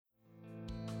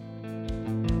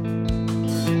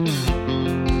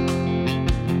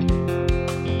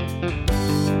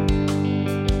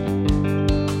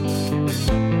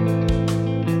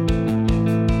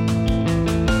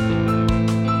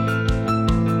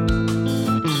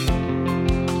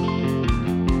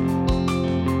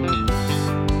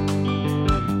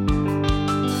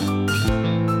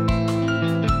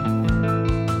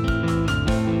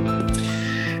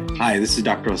Hi, this is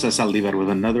Dr. Jose Saldivar with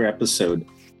another episode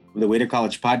of the Way to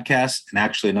College podcast, and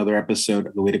actually another episode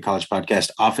of the Way to College podcast,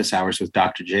 Office Hours with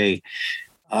Dr. J.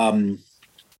 I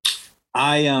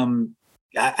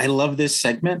love this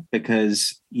segment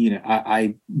because,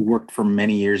 I worked for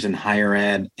many years in higher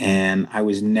ed, and I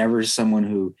was never someone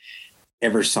who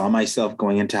ever saw myself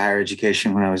going into higher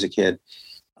education when I was a kid.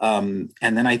 And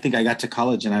then I think I got to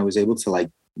college and I was able to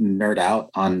nerd out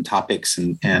on topics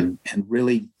and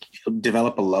really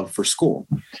develop a love for school.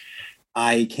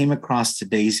 I came across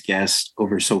today's guest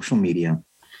over social media,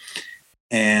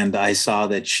 and I saw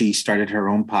that she started her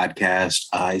own podcast.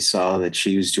 I saw that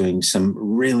she was doing some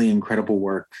really incredible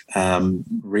work,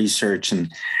 research, and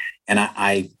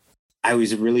I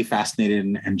was really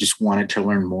fascinated and just wanted to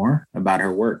learn more about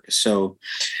her work. So,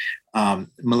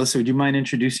 Melissa, would you mind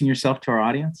introducing yourself to our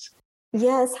audience?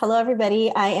 Yes. Hello,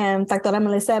 everybody. I am Doctora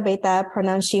Melissa Abeyta,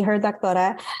 pronounced she, her,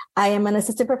 doctora. I am an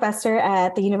assistant professor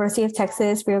at the University of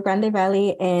Texas, Rio Grande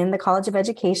Valley in the College of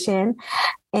Education.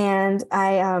 And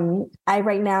I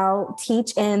right now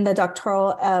teach in the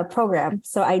doctoral program.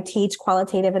 So I teach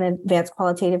qualitative and advanced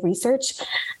qualitative research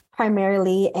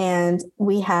primarily. And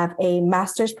we have a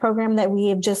master's program that we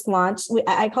have just launched.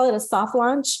 I call it a soft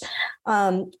launch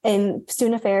in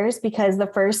student affairs, because the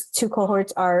first two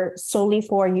cohorts are solely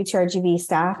for UTRGV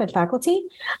staff and faculty.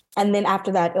 And then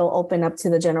after that, it'll open up to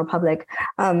the general public.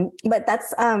 But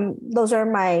that's those are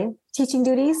my teaching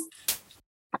duties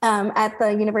at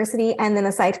the university. And then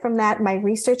aside from that, my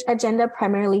research agenda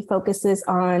primarily focuses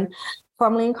on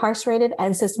formerly incarcerated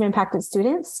and system impacted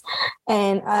students.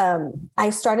 And I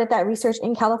started that research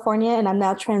in California, and I'm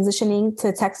now transitioning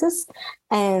to Texas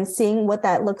and seeing what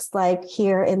that looks like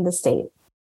here in the state.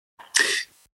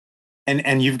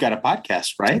 And you've got a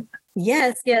podcast, right?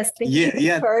 Yes. Thank you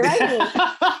for inviting me.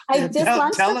 I just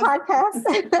launched the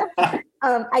podcast.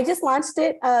 I just launched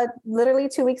it literally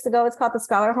 2 weeks ago. It's called the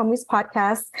Scholar Homies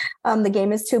Podcast. The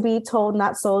game is To Be Told,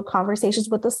 Not Sold, Conversations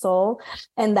with the Soul.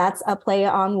 And that's a play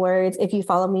on words. If you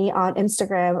follow me on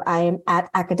Instagram, I am at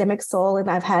Academic Soul. And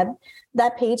I've had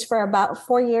that page for about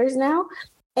 4 years now.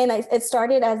 And it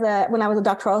started when I was a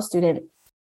doctoral student.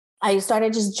 I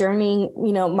started just journeying,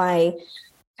 my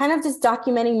kind of just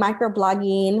documenting,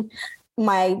 microblogging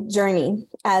my journey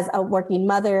as a working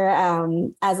mother,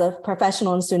 as a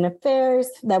professional in student affairs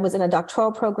that was in a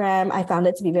doctoral program. I found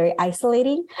it to be very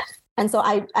isolating. And so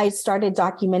I started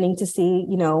documenting to see,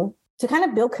 to kind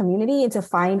of build community and to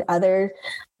find other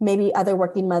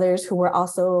working mothers who were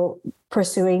also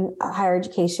pursuing higher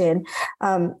education.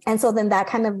 And so then that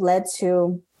kind of led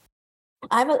to,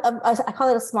 I call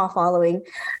it a small following.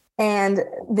 And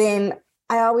then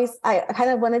I kind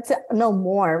of wanted to know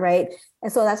more, right?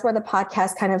 And so that's where the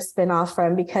podcast kind of spin off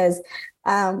from, because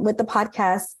with the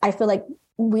podcast, I feel like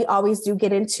we always do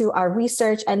get into our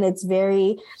research, and it's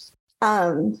very,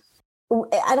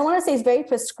 I don't want to say it's very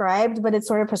prescribed, but it's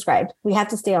sort of prescribed. We have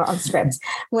to stay on script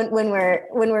when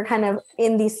we're kind of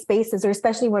in these spaces, or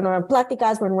especially when we're on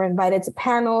pláticas, when we're invited to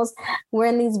panels, we're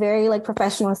in these very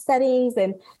professional settings.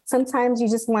 And sometimes you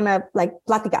just want to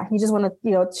plática. You just want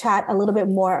to, chat a little bit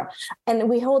more. And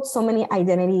we hold so many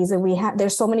identities, and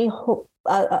there's so many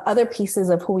other pieces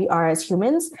of who we are as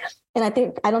humans. And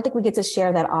I don't think we get to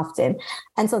share that often.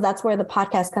 And so that's where the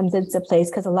podcast comes into place,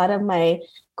 because a lot of my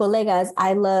colegas,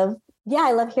 I love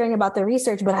hearing about their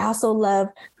research, but I also love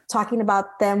talking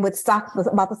about them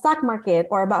about the stock market,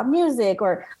 or about music,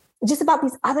 or just about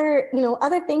these other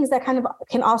things that kind of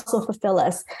can also fulfill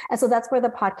us. And so that's where the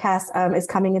podcast is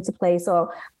coming into play.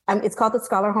 So it's called the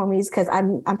Scholar Homies, because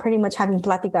I'm pretty much having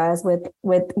pláticas with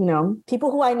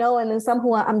people who I know, and then some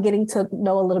who I'm getting to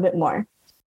know a little bit more.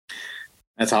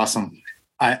 That's awesome.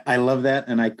 I love that,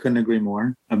 and I couldn't agree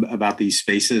more about these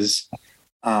spaces.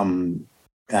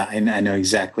 And I know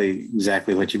exactly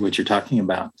what you're talking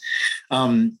about.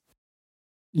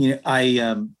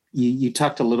 You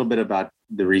talked a little bit about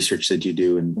the research that you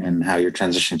do and how you're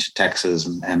transitioning to Texas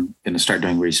and going to start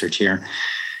doing research here.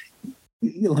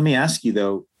 Let me ask you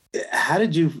though, how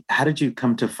did you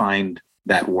come to find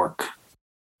that work?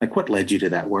 What led you to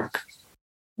that work?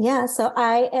 Yeah, so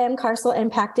I am carceral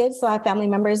impacted. So I have family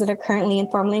members that are currently and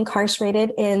formerly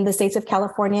incarcerated in the states of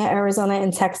California, Arizona,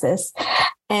 and Texas.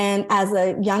 And as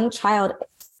a young child,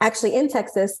 actually in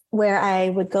Texas, where I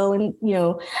would go and,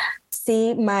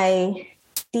 see my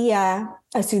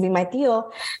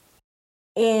tío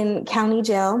in county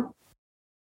jail,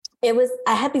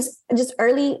 I had these just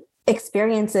early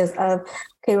experiences of,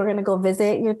 okay, we're going to go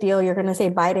visit your tío. You're going to say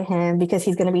bye to him because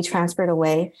he's going to be transferred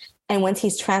away. And once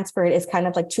he's transferred, it's kind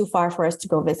of too far for us to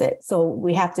go visit. So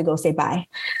we have to go say bye.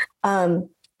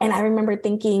 And I remember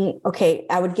thinking, okay,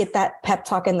 I would get that pep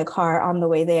talk in the car on the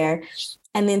way there.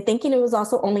 and then thinking it was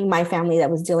also only my family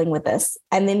that was dealing with this.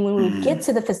 And then when we would get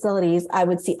to the facilities, I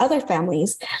would see other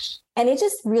families, and it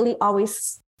just really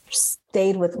always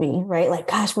stayed with me, right? Like,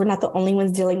 gosh, we're not the only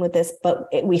ones dealing with this, but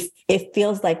it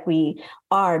feels like we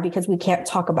are, because we can't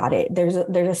talk about it. There's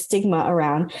a stigma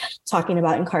around talking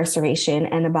about incarceration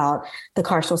and about the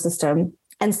carceral system.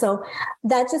 And so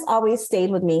that just always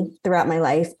stayed with me throughout my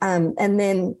life. And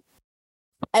then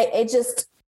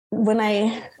when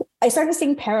I started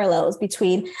seeing parallels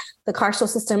between the carceral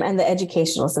system and the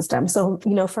educational system. So,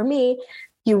 for me,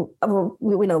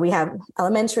 we have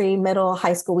elementary, middle,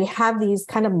 high school. We have these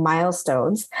kind of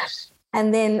milestones.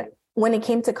 And then when it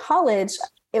came to college,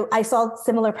 I saw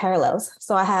similar parallels.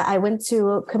 So I went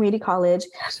to community college,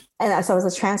 and so I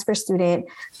was a transfer student,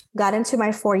 got into my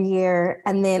 4-year.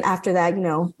 And then after that,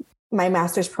 my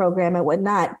master's program and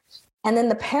whatnot. And then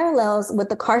the parallels with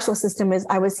the carceral system is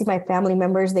I would see my family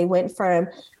members. They went from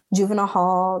juvenile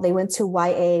hall, they went to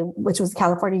YA, which was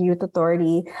California Youth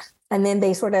Authority. And then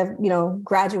they sort of,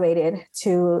 graduated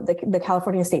to the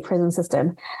California state prison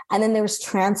system. And then there was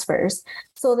transfers.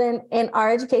 So then in our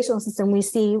educational system, we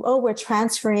see, we're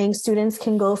transferring. Students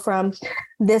can go from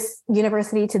this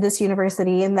university to this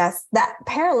university. And that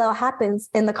parallel happens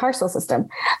in the carceral system.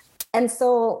 And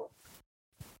so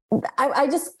I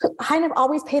just kind of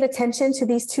always paid attention to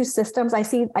these two systems. I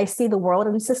see the world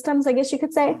in systems, I guess you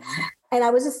could say. And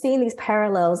I was just seeing these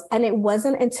parallels. And it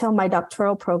wasn't until my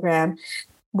doctoral program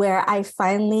where I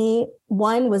finally,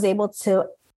 was able to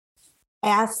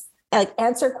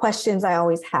answer questions I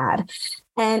always had.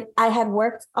 And I had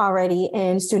worked already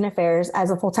in student affairs as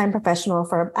a full-time professional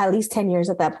for at least 10 years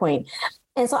at that point.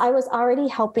 And so I was already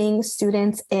helping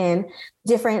students in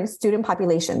different student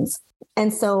populations.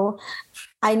 And so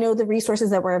I know the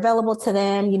resources that were available to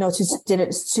them,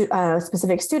 to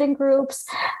specific student groups.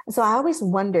 So I always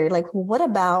wondered, what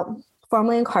about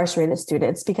formerly incarcerated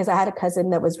students? Because I had a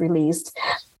cousin that was released,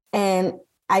 and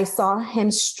I saw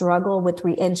him struggle with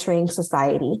reentering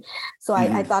society. So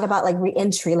I thought about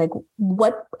reentry,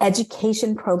 what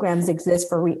education programs exist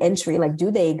for reentry?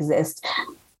 Do they exist?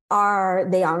 Are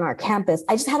they on our campus?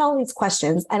 I just had all these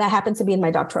questions, and I happened to be in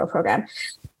my doctoral program.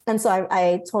 And so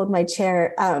I told my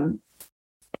chair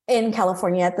in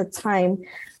California at the time,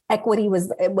 equity was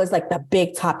the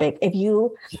big topic. If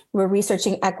you were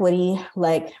researching equity,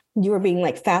 you were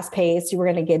being fast paced, you were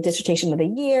going to get dissertation of the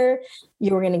year,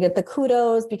 you were going to get the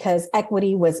kudos because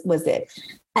equity was it.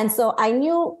 And so I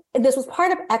knew this was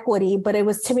part of equity, but it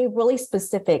was to me really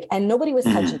specific, and nobody was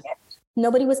touching it.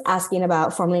 Nobody was asking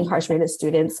about formerly incarcerated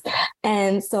students.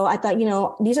 And so I thought,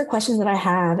 these are questions that I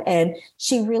have. And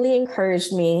she really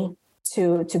encouraged me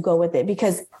to go with it,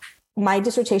 because my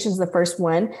dissertation is the first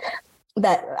one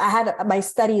that I had. My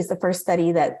study is the first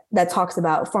study that talks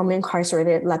about formerly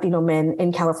incarcerated Latino men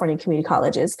in California community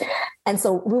colleges. And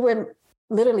so we were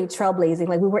literally trailblazing.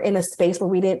 We were in a space where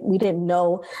we didn't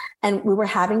know, and we were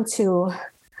having to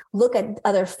look at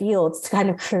other fields to kind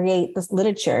of create this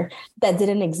literature that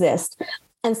didn't exist.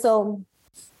 And so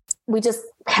we just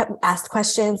kept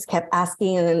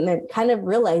asking, and then kind of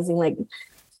realizing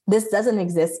this doesn't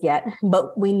exist yet,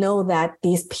 but we know that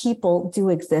these people do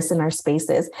exist in our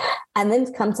spaces. And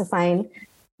then come to find,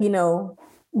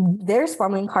 there's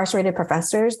formerly incarcerated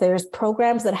professors, there's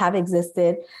programs that have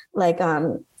existed,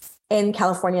 in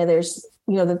California, there's,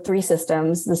 the 3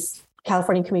 systems, this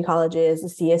California community colleges, the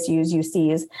CSUs,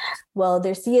 UCs. Well,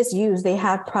 their CSUs, they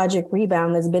have Project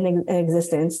Rebound that's been in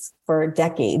existence for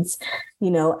decades,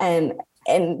 and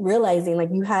realizing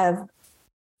you have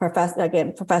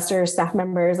professors, staff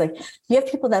members, you have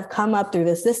people that have come up through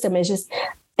the system. I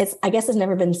guess it's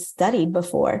never been studied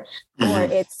before, or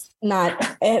it's not,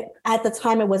 at the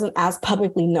time, it wasn't as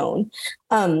publicly known.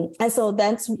 And so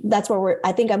that's where we're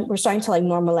starting to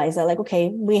normalize that.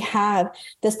 Okay, we have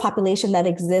this population that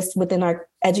exists within our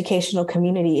educational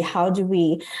community. How do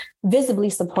we visibly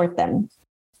support them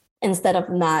instead of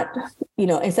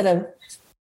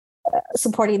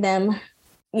supporting them,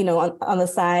 on the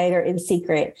side or in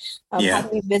secret? How do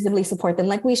we visibly support them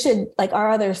we should,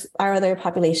 our other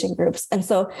population groups? And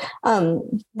so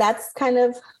that's kind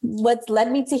of what's led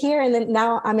me to here. And then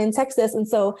now I'm in Texas. And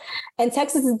so in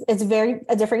Texas, it's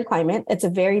a different climate. It's a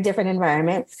very different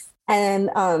environment. And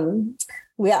I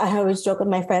always joke with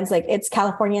my friends, it's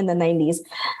California in the 90s,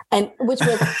 and which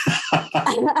was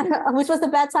a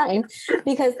bad time,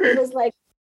 because it was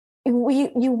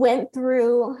you went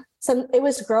through it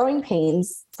was growing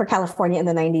pains for California in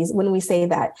the 90s. When we say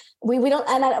that, we don't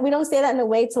say that in a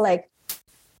way to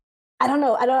I don't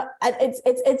know.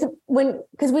 It's when,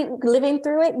 because we living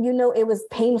through it, it was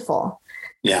painful.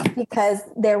 Yeah. Because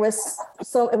it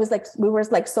was like, we were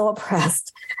like so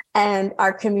oppressed, and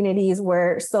our communities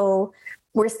we're still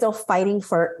fighting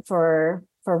for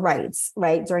rights,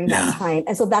 right, during that time.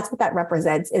 And so that's what that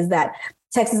represents, is that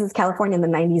Texas is California in the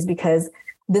 90s, because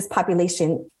this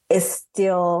population is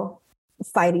still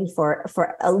fighting for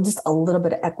just a little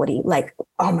bit of equity. Like,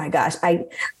 oh my gosh,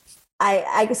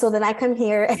 so then I come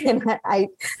here and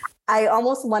I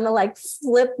almost want to like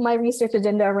flip my research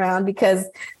agenda around, because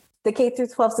the K through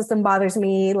 12 system bothers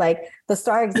me. Like the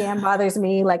STAR exam bothers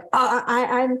me. Like,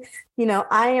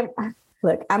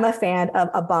 look, I'm a fan of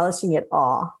abolishing it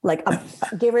all. Like,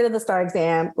 get rid of the STAR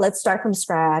exam. Let's start from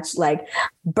scratch. Like,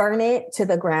 burn it to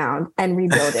the ground and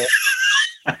rebuild it.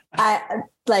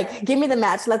 Give me the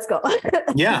match. Let's go.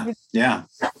 Yeah.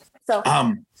 So,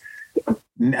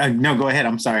 no, go ahead.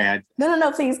 I'm sorry.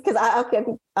 No, please, because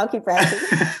I'll keep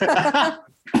ranting.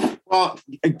 Well,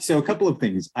 so a couple of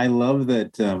things. I love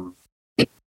that.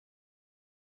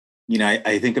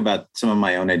 I think about some of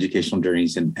my own educational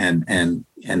journeys and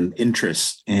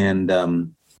interests,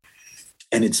 and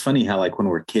it's funny how, like, when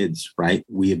we're kids, right,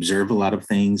 we observe a lot of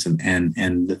things and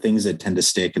the things that tend to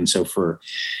stick. And so for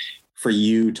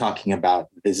you talking about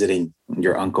visiting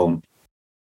your uncle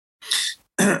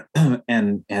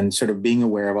and sort of being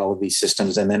aware of all of these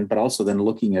systems, but also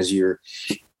looking as you're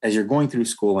going through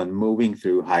school and moving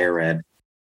through higher ed,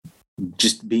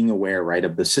 just being aware, right,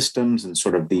 of the systems and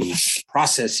sort of the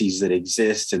processes that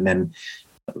exist, and then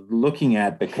looking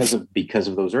at, because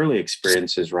of those early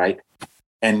experiences, right,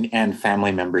 and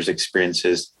family members'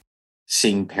 experiences,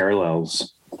 seeing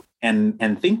parallels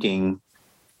and thinking,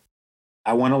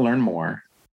 I want to learn more.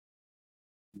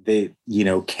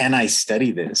 Can I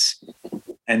study this?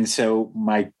 And so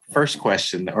my first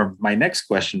question, or my next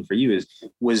question for you, is,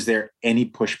 was there any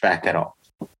pushback at all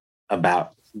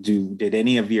about, did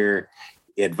any of your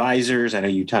advisors, I know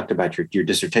you talked about your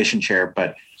dissertation chair,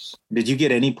 but did you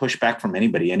get any pushback from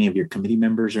anybody, any of your committee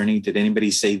members, or did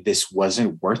anybody say this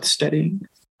wasn't worth studying?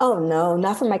 Oh, no,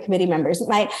 not from my committee members.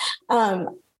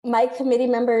 My committee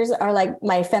members are like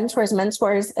my mentors.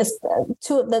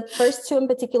 The first two in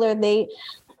particular,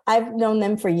 I've known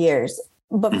them for years,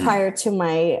 but prior to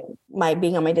my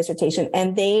being on my dissertation,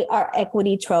 and they are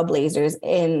equity trailblazers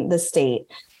in the state,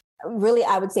 really,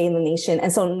 I would say in the nation.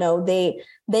 And so, no, they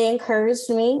encouraged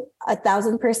me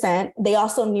 1,000%. They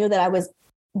also knew that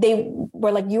they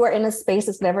were like, you are in a space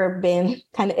that's never been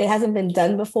it hasn't been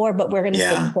done before, but we're going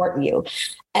to support you.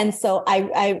 And so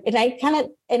I kind of,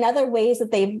 in other ways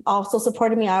that they've also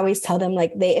supported me, I always tell them,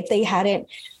 like, if they hadn't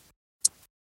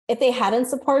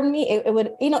supported me, it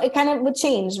would, it kind of would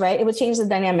change, right? It would change the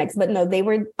dynamics, but no, they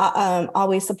were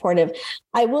always supportive.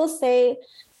 I will say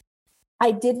I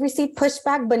did receive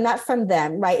pushback, but not from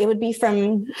them, right? It would be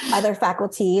from other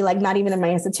faculty, like not even in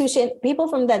my institution, people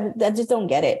from that just don't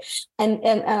get it. And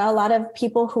a lot of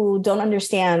people who don't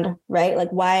understand, right?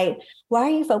 Like, why are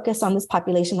you focused on this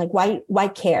population? Like, why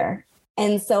care?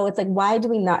 And so it's like, why do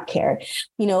we not care?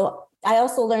 I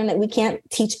also learned that we can't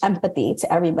teach empathy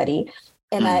to everybody.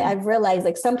 And I've realized,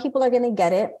 like, some people are going to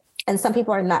get it and some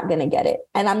people are not going to get it.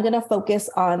 And I'm going to focus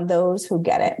on those who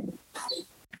get it.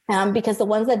 Because the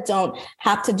ones that don't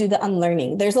have to do the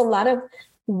unlearning. There's a lot of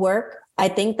work, I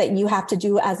think, that you have to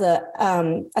do as a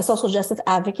social justice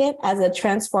advocate, as a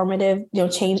transformative,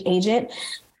 change agent,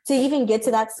 to even get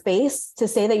to that space to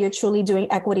say that you're truly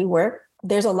doing equity work.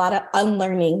 There's a lot of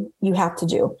unlearning you have to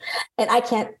do. And I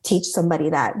can't teach somebody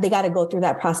that. They got to go through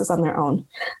that process on their own.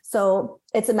 So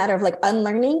it's a matter of like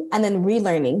unlearning and then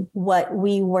relearning what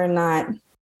we were not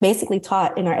basically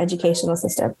taught in our educational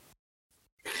system.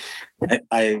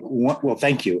 Well,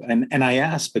 thank you. And I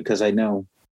ask because I know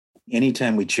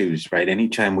anytime we choose, right,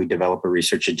 anytime we develop a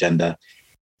research agenda,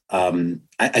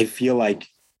 I feel like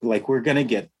we're going to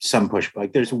get some pushback.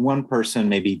 Like, there's one person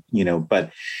maybe, but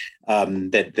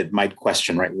that might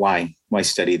question, right, why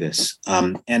study this?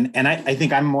 And I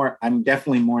think I'm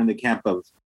definitely more in the camp of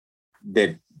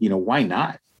that, why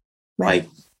not? Right.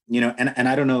 Like, and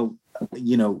I don't know,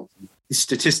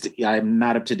 statistic. I'm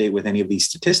not up to date with any of these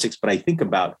statistics, but I think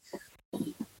about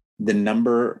the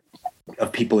number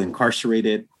of people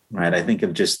incarcerated, right? I think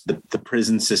of just the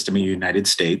prison system in the United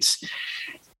States.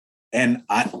 And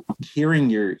hearing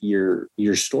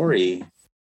your story,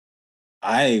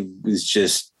 I was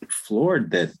just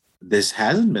floored that this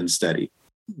hasn't been studied.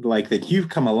 Like, that you've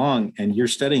come along and you're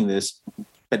studying this,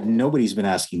 but nobody's been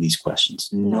asking these questions.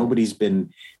 Nobody's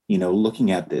been,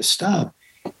 looking at this stuff.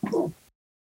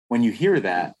 When you hear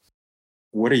that,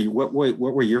 what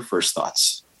were your first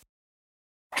thoughts?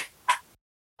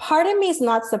 part of me is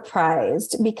not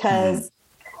surprised because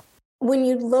when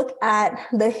you look at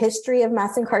the history of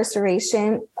mass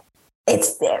incarceration,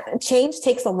 change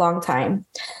takes a long time.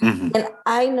 And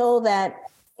I know that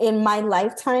in my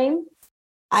lifetime,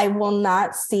 I will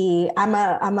not see, I'm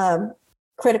a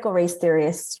critical race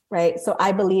theorist, right? So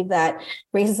I believe that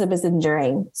racism is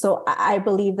enduring. So I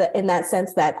believe that in that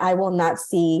sense that I will not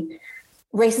see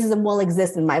racism will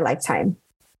exist in my lifetime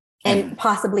and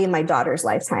possibly in my daughter's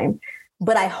lifetime.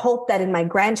 But I hope that in my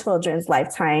grandchildren's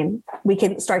lifetime, we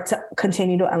can start to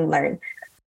continue to unlearn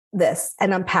this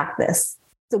and unpack this.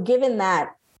 So given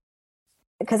that,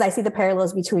 because I see the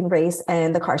parallels between race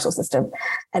and the carceral system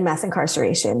and mass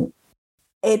incarceration,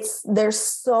 there's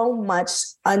so much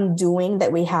undoing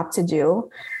that we have to do.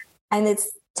 And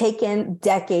it's taken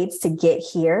decades to get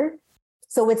here.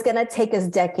 So it's going to take us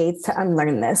decades to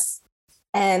unlearn this.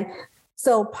 And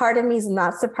so part of me is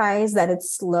not surprised that it's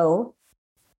slow.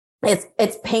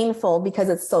 It's painful because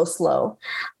it's so slow,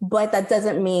 but that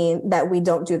doesn't mean that we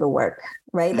don't do the work,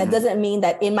 right? That doesn't mean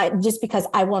that just because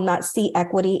I will not see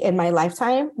equity in my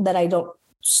lifetime, that I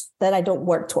don't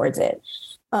work towards it.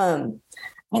 And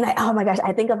oh my gosh,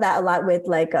 I think of that a lot with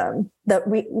like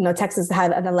Texas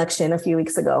had an election a few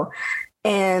weeks ago.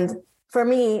 And for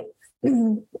me,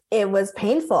 it was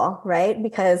painful, right?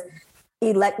 Because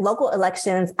local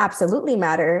elections absolutely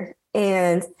matter.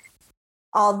 And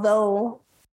although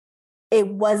it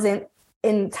wasn't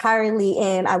entirely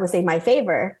in, I would say, my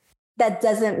favor, that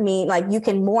doesn't mean like you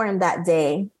can mourn that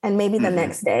day and maybe the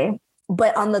next day.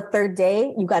 But on the third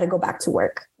day, you got to go back to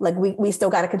work. Like we still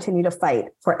got to continue to fight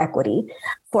for equity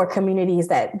for communities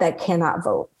that cannot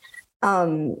vote.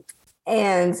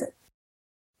 And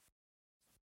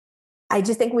I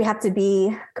just think we have to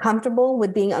be comfortable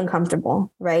with being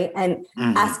uncomfortable, right? And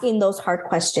asking those hard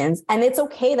questions. And it's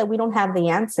okay that we don't have the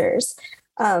answers.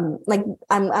 Like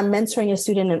I'm mentoring a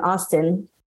student in Austin,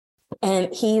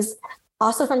 and he's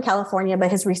also from California,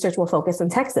 but his research will focus in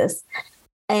Texas.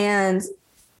 And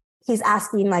he's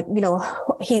asking, like,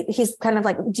 he's kind of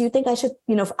like, do you think I should,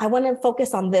 I want to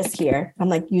focus on this here. I'm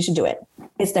like, you should do it.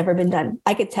 It's never been done.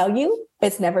 I could tell you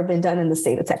it's never been done in the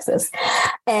state of Texas.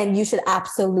 And you should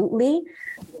absolutely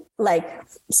like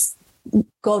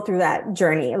go through that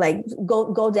journey, like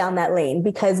go down that lane,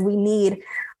 because we need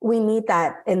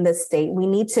that in this state. We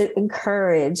need to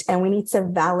encourage and we need to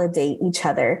validate each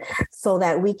other so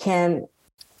that we can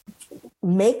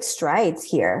make strides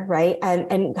here, right?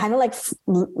 And kind of like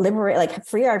liberate, like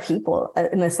free our people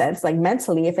in a sense, like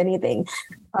mentally, if anything.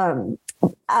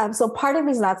 So part of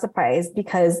me is not surprised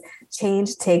because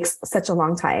change takes such a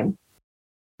long time.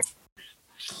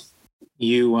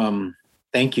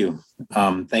 Thank you.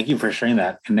 Thank you for sharing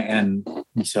that. And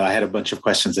so I had a bunch of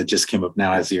questions that just came up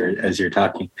now as you're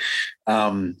talking.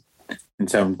 And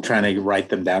so I'm trying to write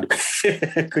them down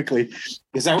quickly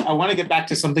because I want to get back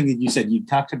to something that you said. You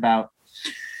talked about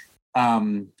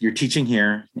you're teaching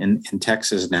here in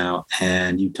Texas now,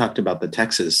 and you talked about the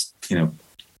Texas,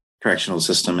 correctional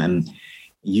system. And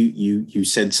you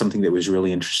said something that was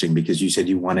really interesting because you said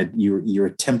you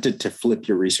attempted to flip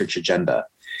your research agenda.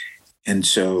 And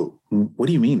so what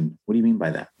do you mean? What do you mean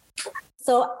by that?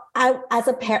 So I'm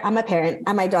a parent,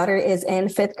 and my daughter is in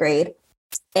 5th grade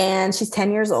and she's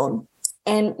 10 years old.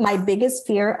 And my biggest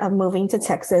fear of moving to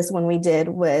Texas when we did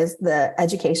was the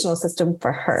educational system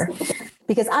for her,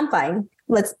 because I'm fine.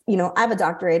 I have a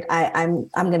doctorate. I'm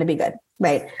going to be good.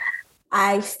 Right.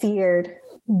 I feared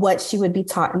what she would be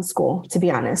taught in school, to be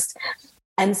honest.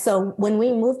 And so when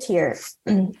we moved here,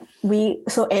 we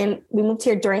moved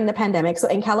here during the pandemic. So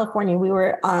in California, we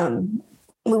were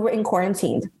in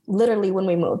quarantine, literally when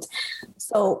we moved.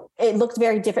 So it looked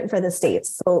very different for the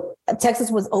states. So Texas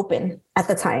was open at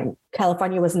the time.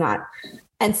 California was not.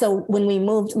 And so when we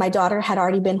moved, my daughter had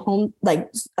already been home,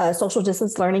 social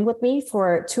distance learning with me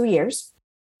for 2 years.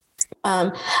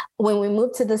 When we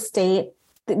moved to the state,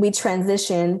 we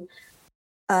transitioned.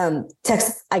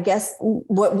 Texas, I guess,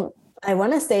 what I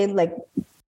want to say, they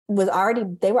were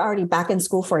already back in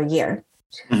school for a year.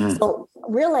 Mm-hmm. So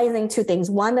realizing two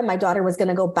things. One, that my daughter was going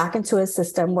to go back into a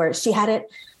system where she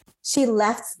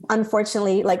left,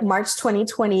 unfortunately, March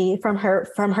 2020 from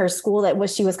her school that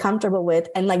she was comfortable with,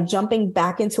 and jumping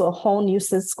back into a whole new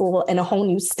school in a whole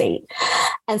new state.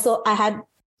 And so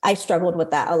I struggled with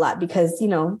that a lot because,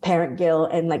 parent guilt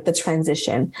and the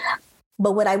transition.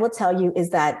 But what I will tell you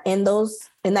is that in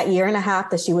that year and a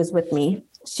half that she was with me,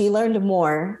 she learned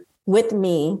more with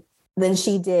me than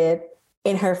she did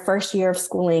in her first year of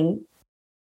schooling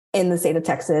in the state of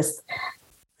Texas.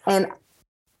 And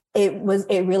it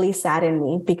really saddened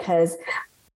me because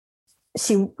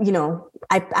she,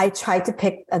 I tried to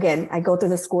pick, again, I go through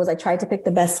the schools. I tried to pick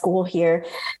the best school here,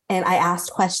 and I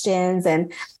asked questions,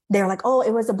 and they're like, oh,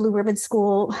 it was a blue ribbon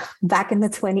school back in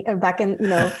 20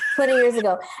 years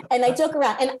ago. And I joke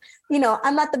around, and,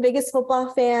 I'm not the biggest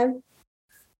football fan,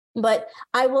 but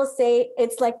I will say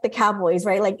it's like the Cowboys,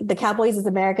 right? Like the Cowboys is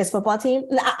America's football team.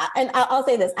 And I'll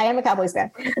say this, I am a Cowboys fan.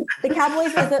 The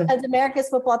Cowboys is America's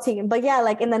football team. But yeah,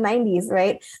 like in the 90s,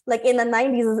 right? Like in the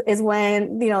 90s is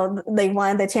when, they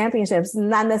won the championships,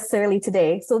 not necessarily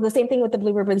today. So the same thing with the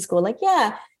Blue Ribbon School. Like,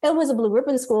 yeah, it was a Blue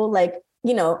Ribbon School, like,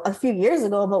 a few years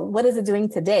ago, but what is it doing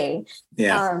today?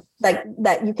 Yeah. Like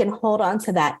that you can hold on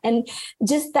to that. And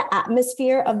just the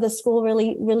atmosphere of the school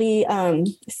really, really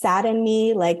saddened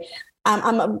me. Like,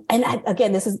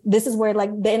 again, this is where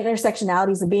like the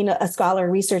intersectionalities of being a scholar,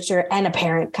 researcher, and a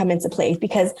parent come into play,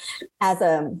 because as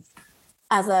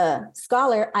a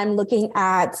scholar, I'm looking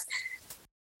at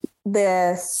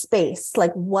the space,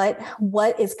 like what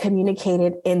is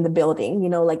communicated in the building,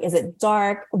 like, is it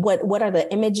dark? What are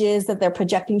the images that they're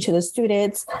projecting to the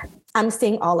students? I'm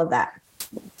seeing all of that.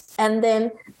 And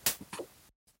then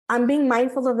I'm being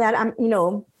mindful of that.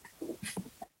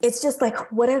 It's just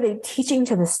like, what are they teaching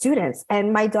to the students?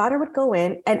 And my daughter would go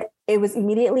in, and it was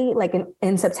immediately like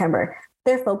in September,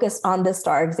 they're focused on the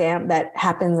STAR exam that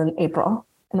happens in April.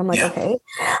 And I'm like, okay,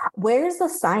 where's the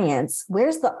science?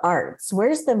 Where's the arts?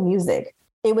 Where's the music?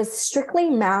 It was strictly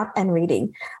math and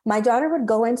reading. My daughter would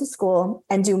go into school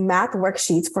and do math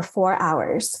worksheets for 4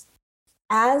 hours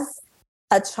as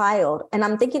a child. And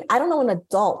I'm thinking, I don't know an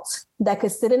adult that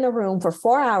could sit in a room for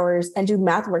 4 hours and do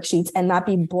math worksheets and not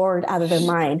be bored out of their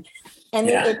mind. And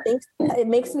it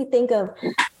makes me think of,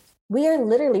 we are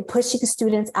literally pushing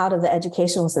students out of the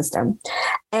educational system.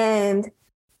 And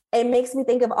it makes me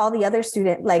think of all the other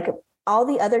all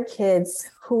the other kids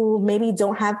who maybe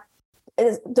don't have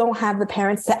the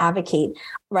parents to advocate,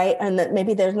 right? And that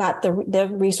maybe there's not the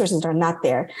resources are not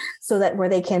there, so that where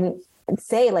they can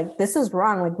say, like, this is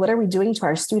wrong. Like, what are we doing to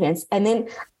our students? And then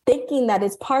thinking that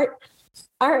it's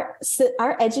our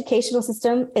educational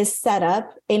system is set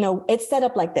up, it's set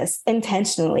up like this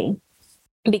intentionally,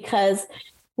 because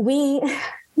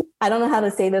I don't know how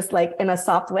to say this like in a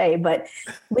soft way, but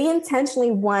we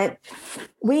intentionally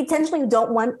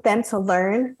don't want them to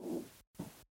learn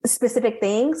specific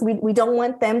things. We don't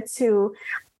want them to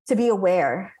be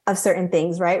aware of certain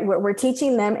things, right? We're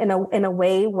teaching them in a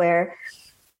way where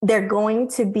they're going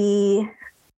to be,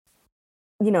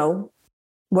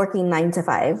 working 9 to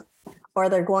 5, or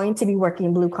they're going to be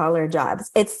working blue collar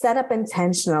jobs. It's set up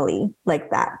intentionally like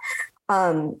that.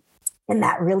 And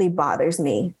that really bothers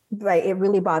me, right? It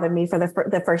really bothered me for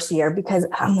the first year, because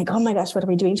I'm like, oh my gosh, what are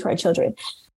we doing to our children?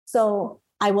 So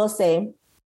I will say,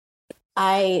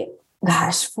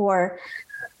 for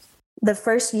the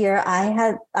first year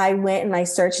I went and I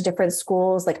searched different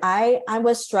schools. Like I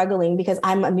was struggling because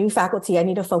I'm a new faculty. I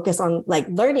need to focus on like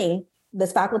learning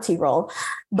this faculty role,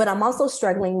 but I'm also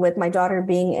struggling with my daughter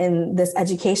being in this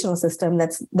educational system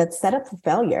that's set up for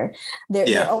failure.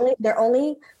 They're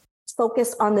only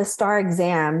focused on the STAR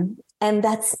exam, and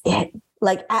that's it.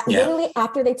 Like literally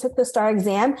after they took the STAR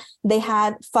exam, they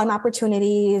had fun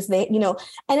opportunities. And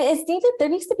it's needed. There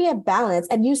needs to be a balance,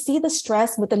 and you see the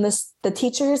stress within the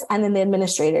teachers and then the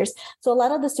administrators. So a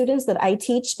lot of the students that I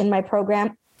teach in my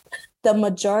program, the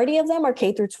majority of them are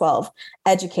K through 12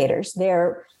 educators.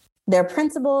 They're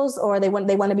principals, or they want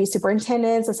to be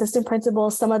superintendents, assistant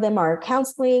principals. Some of them are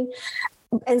counseling.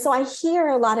 And so I hear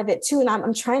a lot of it too. And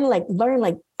I'm trying to like learn,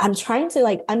 like I'm trying to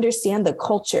like understand the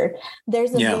culture.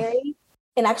 There's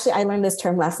and actually I learned this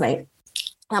term last night.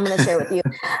 I'm going to share with you.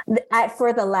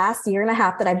 For the last year and a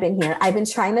half that I've been here, I've been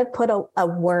trying to put a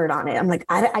word on it. I'm like,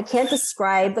 I can't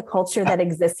describe the culture that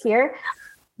exists here,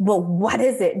 but what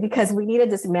is it? Because we need to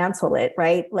dismantle it,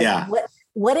 right? Like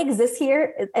what exists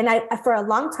here? And for a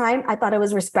long time, I thought it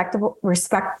was respectful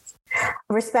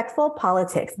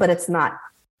politics, but it's not.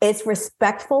 It's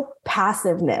respectful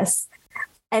passiveness.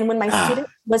 And when my student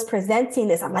was presenting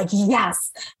this, I'm like,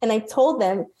 yes. And I told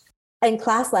them in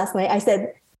class last night, I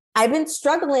said, I've been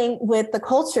struggling with the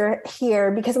culture here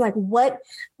because I'm like, what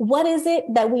is it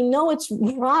that we know it's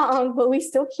wrong, but we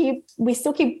still keep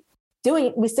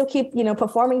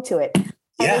performing to it. And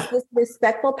it's this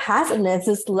respectful passiveness,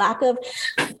 this lack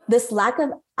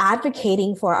of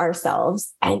advocating for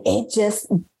ourselves. And it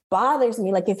just bothers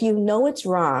me. Like, if you know it's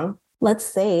wrong, let's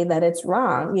say that it's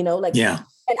wrong, and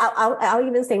I'll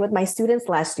even say with my students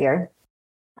last year,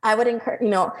 I would encourage,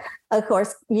 of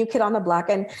course, new kid on the block.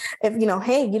 And if,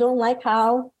 hey, you don't like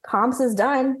how comps is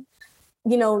done,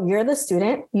 you're the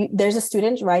student, there's a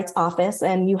student rights office,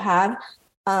 and you have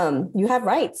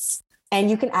rights,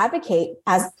 and you can advocate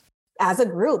as as a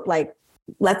group, like,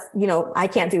 let's, I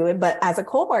can't do it, but as a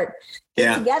cohort,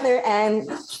 get together and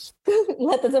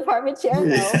let the department chair know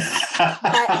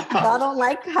that y'all don't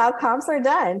like how comps are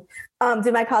done.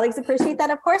 Do my colleagues appreciate that?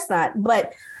 Of course not.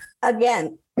 But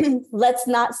again, let's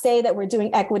not say that we're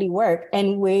doing equity work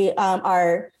and we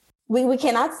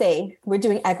cannot say we're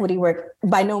doing equity work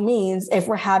by no means if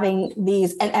we're having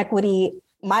these inequity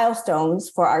milestones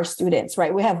for our students,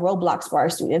 right? We have roadblocks for our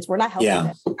students. We're not helping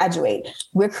them graduate.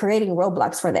 We're creating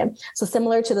roadblocks for them. So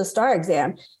similar to the STAR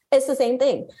exam, it's the same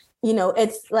thing.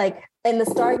 It's like in the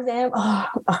STAR exam,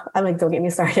 I'm like, don't get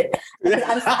me started.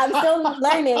 I'm still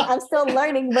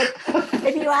learning. But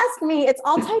if you ask me, it's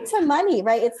all tied to money,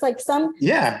 right? It's like some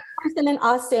person in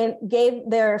Austin gave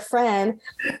their friend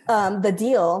the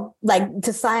deal, like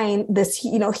to sign this,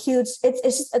 huge.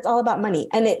 It's all about money,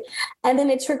 and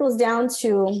then it trickles down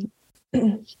to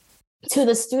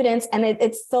the students, and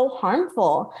it's so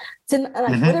harmful.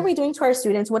 What are we doing to our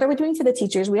students? What are we doing to the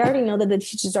teachers? We already know that the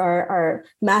teachers are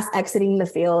mass exiting the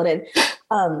field, and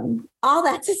all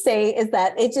that to say is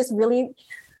that it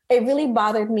really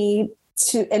bothered me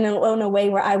in a way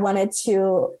where I wanted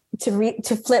to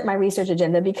flip my research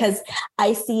agenda, because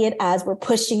I see it as we're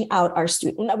pushing out our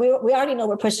students. We already know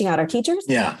we're pushing out our teachers,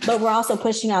 but we're also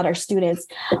pushing out our students,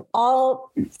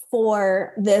 all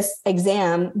for this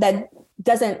exam that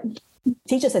doesn't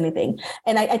teach us anything.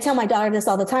 And I tell my daughter this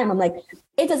all the time. I'm like,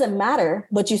 it doesn't matter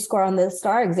what you score on the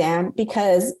STAR exam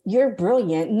because you're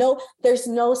brilliant. No, there's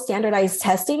no standardized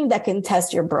testing that can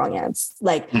test your brilliance.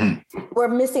 Like we're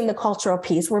missing the cultural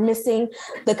piece. We're missing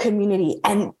the community.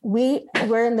 And we're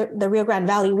in the Rio Grande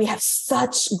Valley. We have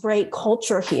such great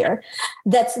culture here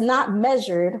that's not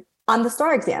measured on the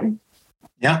STAR exam.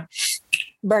 Yeah.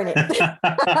 Burn it.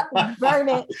 Burn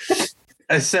it.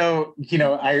 So,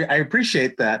 I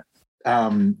appreciate that.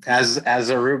 As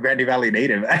a Rio Grande Valley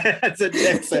native, I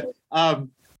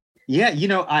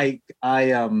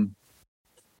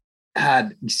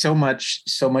had so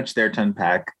much there to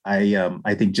unpack.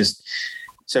 I think just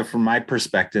so from my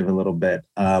perspective a little bit,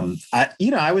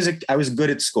 I was good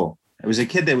at school. I was a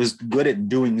kid that was good at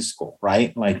doing school,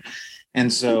 right? Like,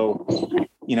 and so,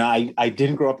 I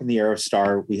didn't grow up in the era of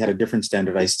STAR. We had a different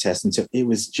standardized test, and so it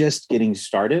was just getting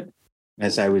started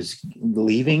as I was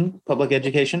leaving public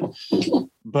education.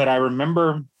 But I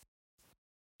remember,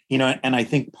 and I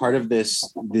think part of this,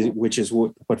 which is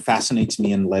what fascinates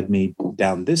me and led me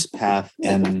down this path,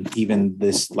 and even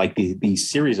this, like these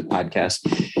series of podcasts,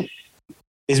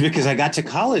 is because I got to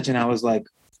college and I was like,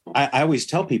 I always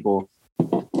tell people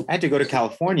I had to go to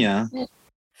California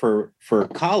for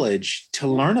college to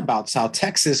learn about South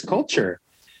Texas culture.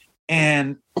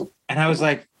 And I was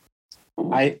like,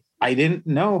 I didn't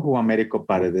know who Americo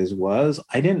Paredes was.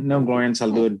 I didn't know Gloria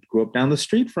Salud grew up down the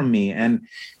street from me. And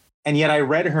yet I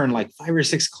read her in like 5 or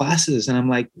 6 classes. And I'm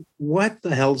like, what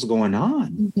the hell's going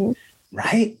on? Mm-hmm.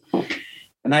 Right.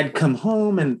 And I'd come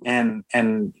home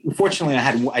and fortunately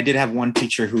I did have one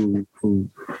teacher who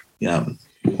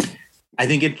I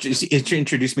think it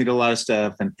introduced me to a lot of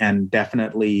stuff and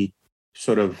definitely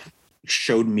sort of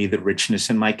showed me the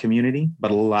richness in my community. But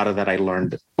a lot of that I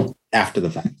learned after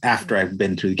the fact, after I've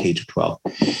been through the K-12.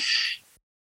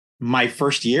 My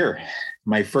first year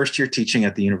teaching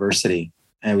at the university,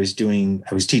 I was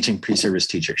teaching pre-service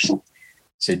teachers.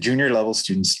 So junior level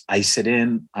students, I sit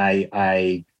in,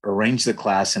 I arrange the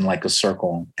class in like a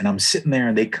circle, and I'm sitting there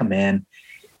and they come in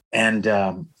and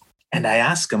I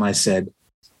ask them, I said,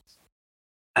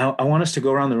 I want us to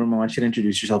go around the room. I want you to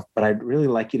introduce yourself, but I'd really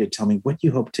like you to tell me what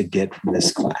you hope to get from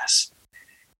this class.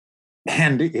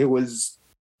 And it was,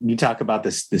 you talk about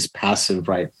this passive,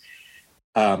 right?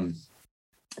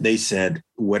 They said,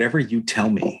 whatever you tell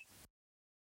me,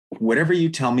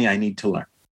 I need to learn.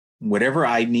 Whatever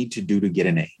I need to do to get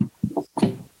an A.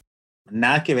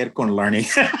 Nada que ver con learning.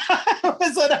 And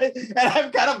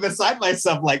I'm kind of beside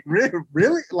myself, like,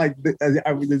 really? Like,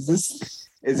 I mean, is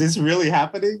this really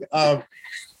happening?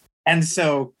 And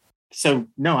so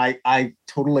no, I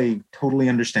totally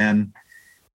understand,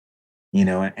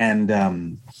 and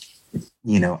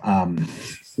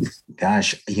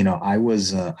gosh, I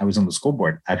was on the school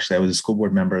board. Actually, I was a school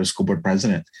board member, a school board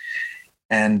president,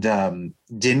 and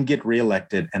didn't get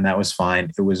reelected, and that was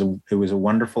fine. It was a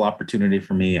wonderful opportunity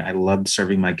for me. I loved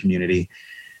serving my community,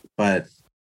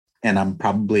 and I'm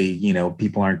probably,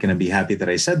 people aren't going to be happy that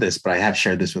I said this, but I have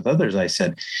shared this with others. I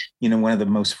said, one of the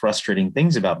most frustrating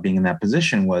things about being in that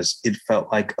position was it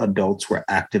felt like adults were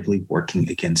actively working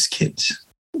against kids.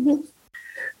 Mm-hmm.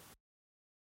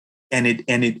 And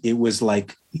it was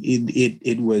like,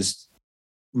 it was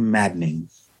maddening.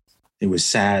 It was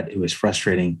sad. It was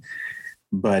frustrating.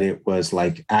 but it was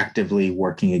like actively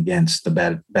working against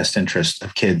the best interest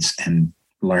of kids and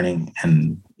learning.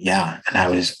 And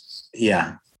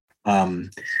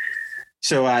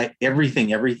so everything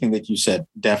that you said,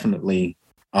 definitely,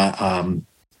 I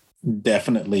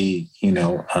definitely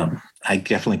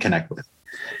connect with.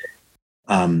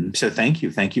 So thank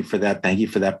you for that. Thank you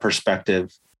for that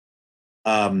perspective.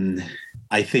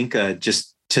 I think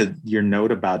just to your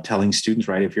note about telling students,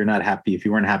 right, if you weren't happy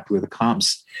with the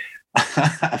comps,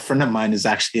 a friend of mine is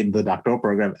actually in the doctoral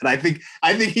program, and I think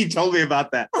he told me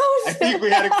about that. Oh, I think we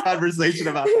had a conversation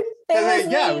about that.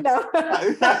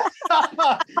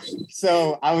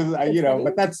 So I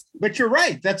was, but you're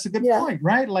right. That's a good point,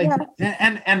 right? Like,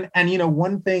 and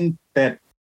one thing that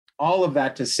all of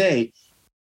that to say,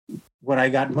 what I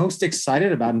got most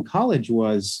excited about in college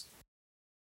was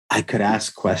I could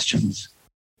ask questions.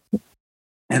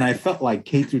 And I felt like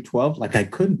K through 12, like I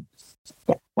couldn't.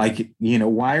 Like,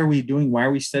 why are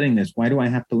we studying this? Why do I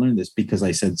have to learn this? Because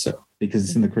I said so, because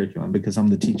it's in the curriculum, because I'm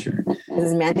the teacher.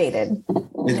 It's mandated.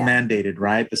 It's mandated,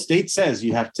 right? The state says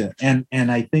you have to. And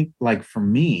I think, like, for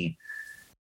me,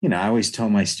 I always tell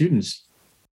my students,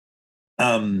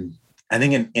 I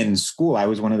think in school, I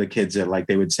was one of the kids that, like,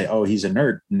 they would say, oh, he's a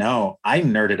nerd. No, I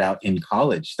nerded out in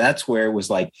college. That's where it was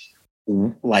like,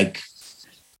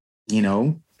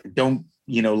 don't,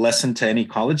 listen to any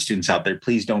college students out there.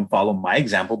 Please don't follow my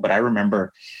example. But I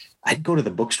remember I'd go to the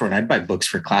bookstore and I'd buy books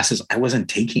for classes I wasn't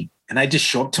taking. And I'd just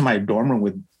show up to my dorm room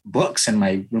with books, and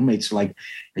my roommates are like,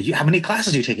 how many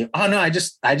classes are you taking? Oh no, I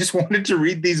just wanted to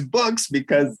read these books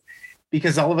because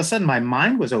all of a sudden my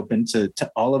mind was open to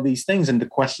all of these things and the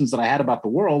questions that I had about the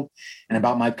world and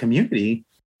about my community.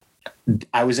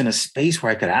 I was in a space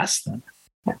where I could ask them.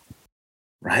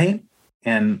 Right.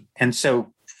 And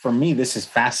so for me, this is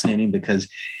fascinating because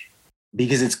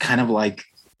it's kind of like,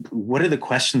 what are the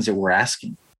questions that we're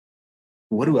asking?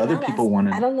 What do other people want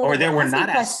to, or that we're not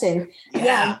asking?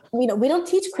 Yeah. We don't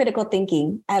teach critical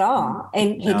thinking at all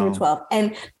in K through 12.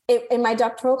 And in my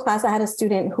doctoral class, I had a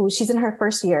student she's in her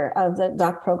first year of the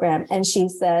doc program. And she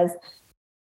says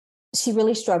she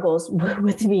really struggles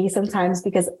with me sometimes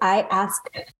because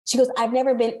she goes, I've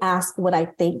never been asked what I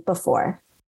think before.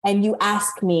 And you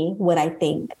ask me what I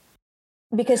think.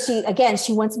 Because she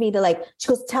wants me to, she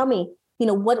goes, tell me,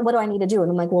 what do I need to do?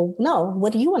 And I'm like, well, no,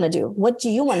 what do you want to do? What do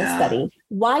you want to study?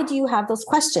 Why do you have those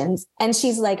questions? And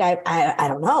she's like, I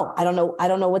don't know. I don't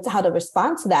know how to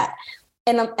respond to that.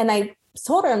 And I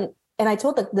told her, and I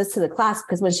told this to the class,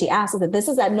 because when she asked, I said, this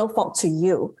is at no fault to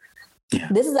you. Yeah.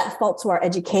 This is at fault to our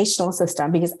educational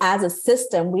system, because as a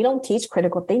system, we don't teach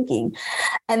critical thinking.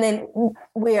 And then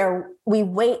we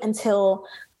wait until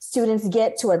students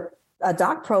get to a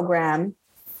doc program,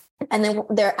 and then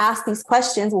they're asked these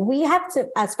questions. We have to,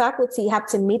 as faculty, have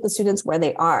to meet the students where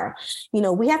they are.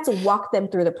 We have to walk them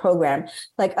through the program.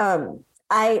 Last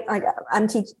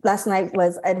night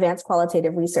was advanced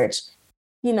qualitative research.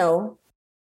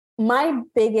 My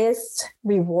biggest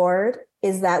reward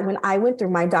is that when I went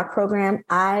through my doc program,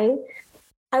 I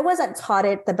wasn't taught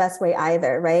it the best way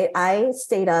either, right? I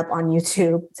stayed up on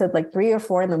YouTube till 3 or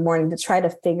 4 in the morning to try to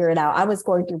figure it out. I was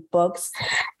going through books,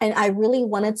 and I really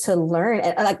wanted to learn,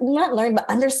 and not learn, but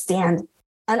understand.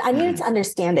 And I needed to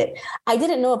understand it. I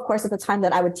didn't know, of course, at the time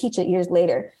that I would teach it years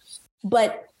later.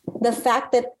 But the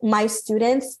fact that my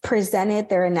students presented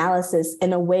their analysis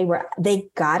in a way where they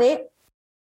got it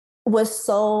was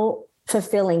so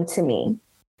fulfilling to me.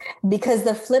 Because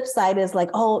the flip side is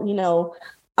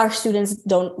our students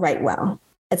don't write well.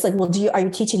 It's like, well, are you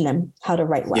teaching them how to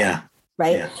write well? Yeah.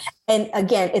 Right. Yeah. And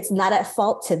again, it's not at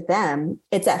fault to them.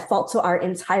 It's at fault to our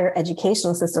entire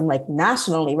educational system,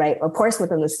 nationally, right? Of course,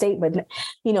 within the state, but,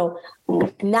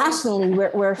 nationally,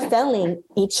 we're failing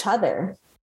each other.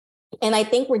 And I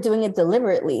think we're doing it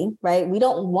deliberately, right?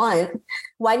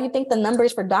 Why do you think the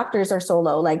numbers for doctors are so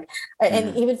low?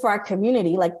 And even for our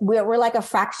community, we're like a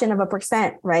fraction of a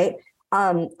percent, right?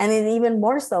 And then even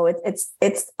more so,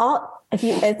 it's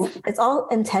all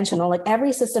intentional.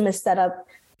 Every system is set up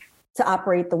to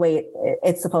operate the way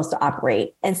it's supposed to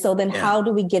operate. And so then how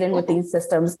do we get in with these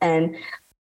systems and,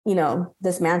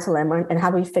 dismantle them, and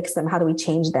how do we fix them? How do we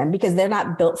change them? Because they're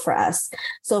not built for us.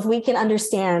 So if we can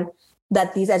understand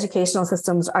that these educational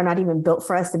systems are not even built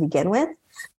for us to begin with,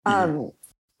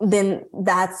 then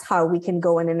that's how we can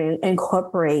go in and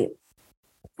incorporate,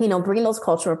 bring those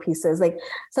cultural pieces.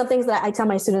 Some things that I tell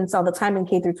my students all the time in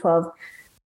K through 12,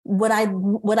 what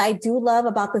I do love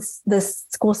about this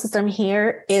school system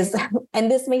here is, and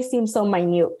this may seem so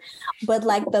minute, but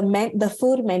the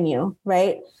food menu,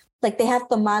 right? They have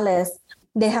tamales,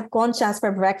 they have conchas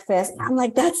for breakfast. I'm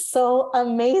like, that's so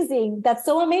amazing. That's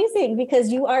so amazing because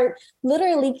you are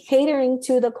literally catering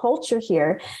to the culture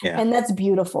here. Yeah. And that's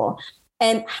beautiful.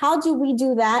 And how do we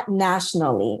do that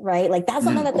nationally, right? Like that's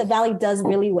something that the Valley does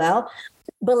really well.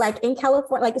 But like in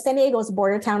California, like San Diego's a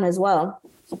border town as well.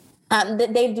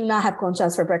 They do not have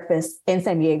conchas for breakfast in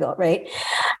San Diego, right?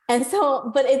 And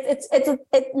so, but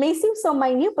it may seem so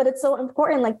minute, but it's so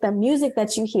important. Like the music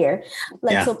that you hear,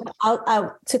 like so.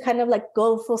 I'll to kind of like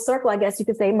go full circle, I guess you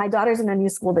could say. My daughter's in a new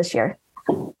school this year,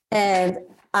 and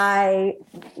I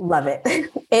love it.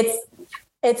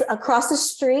 It's across the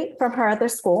street from her other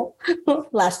school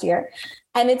last year,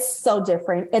 and it's so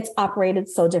different. It's operated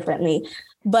so differently,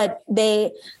 but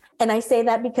and I say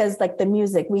that because like the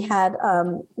music they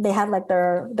had like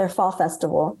their fall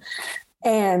festival.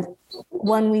 And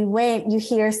when we went, you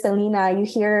hear Selena, you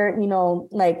hear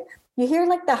like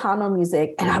the Hano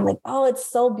music. And I'm like, oh, it's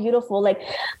so beautiful. Like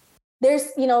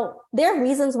there's, there are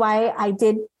reasons why I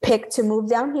did pick to move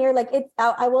down here. Like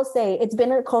I will say it's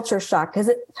been a culture shock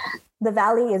because the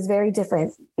Valley is very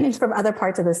different from other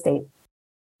parts of the state.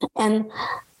 And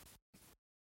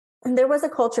there was a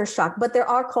culture shock, but there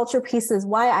are culture pieces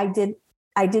why I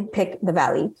did pick the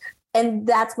Valley. And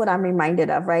that's what I'm reminded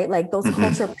of, right? Like those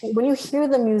culture, when you hear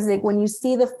the music, when you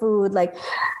see the food, like,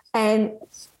 and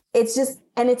it's just,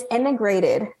 and it's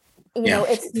integrated,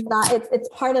 it's not, it's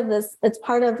part of this, it's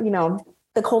part of,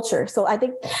 the culture. So I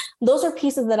think those are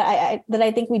pieces that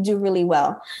I think we do really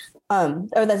well,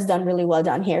 or that's done really well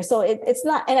down here. So it's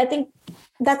not, and I think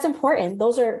that's important.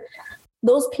 Those are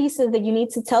those pieces that you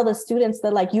need to tell the students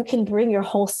that like you can bring your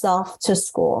whole self to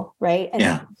school, right?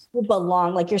 And you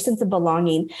belong, like your sense of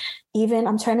belonging. Even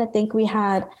I'm trying to think, we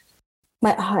had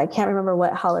I can't remember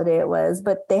what holiday it was,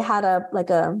 but they had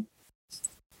it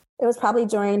was probably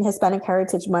during Hispanic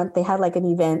Heritage Month. They had like an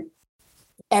event.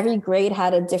 Every grade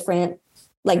had a different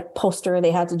like poster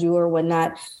they had to do or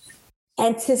whatnot.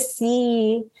 And to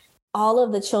see all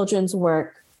of the children's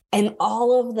work and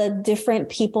all of the different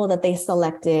people that they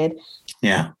selected.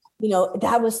 Yeah.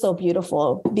 That was so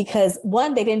beautiful because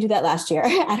one, they didn't do that last year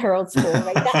at her old school,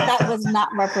 right? That was not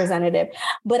representative,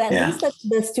 but at least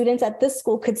the students at this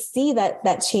school could see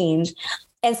that change.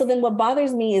 And so then what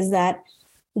bothers me is that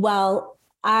while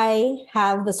I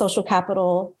have the social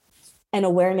capital and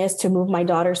awareness to move my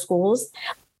daughter's schools,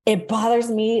 it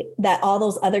bothers me that all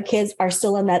those other kids are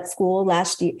still in that school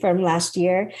from last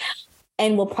year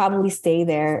and will probably stay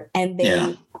there. And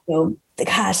they,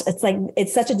 gosh, it's like,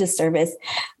 it's such a disservice.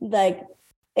 Like,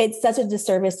 it's such a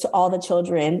disservice to all the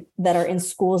children that are in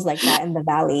schools like that in the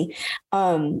Valley.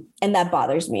 And that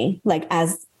bothers me, like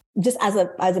as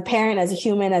a parent, as a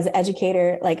human, as an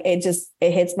educator, like it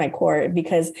hits my core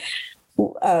because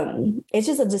it's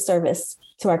just a disservice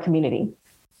to our community.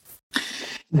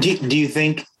 Do you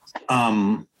think,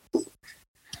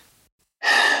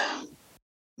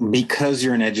 because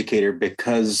you're an educator,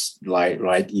 because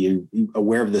like you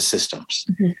aware of the systems,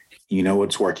 you know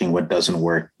what's working, what doesn't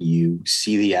work, you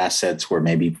see the assets where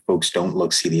maybe folks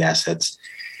don't see the assets.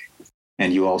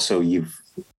 And you also,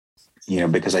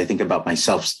 because I think about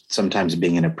myself sometimes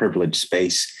being in a privileged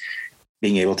space,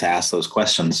 being able to ask those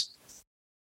questions.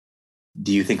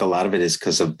 Do you think a lot of it is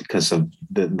because of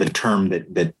the term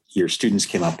that your students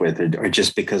came up with, or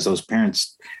just because those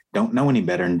parents don't know any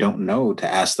better and don't know to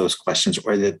ask those questions,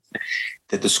 or that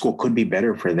the school could be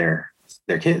better for their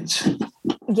kids?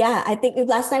 Yeah, I think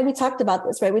last night we talked about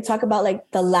this, right? We talk about like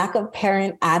the lack of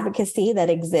parent advocacy that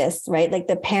exists, right? Like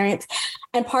the parents,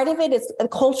 and part of it is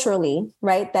culturally,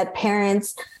 right? That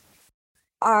parents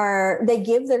they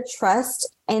give their trust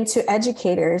into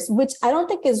educators, which I don't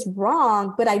think is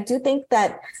wrong, but I do think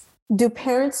that, do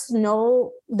parents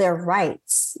know their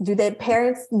rights? Do their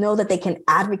parents know that they can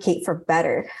advocate for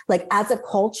better? Like as a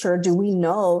culture, do we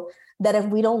know that if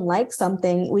we don't like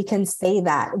something, we can say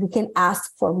that, we can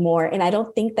ask for more? And I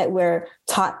don't think that we're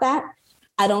taught that.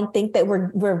 I don't think that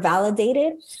we're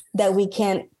validated that we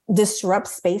can disrupt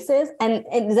spaces. And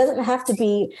it doesn't have to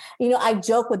be, I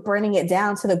joke with burning it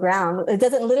down to the ground. It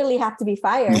doesn't literally have to be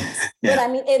fire. But I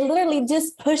mean, it literally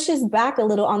just pushes back a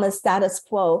little on the status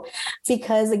quo,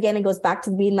 because again, it goes back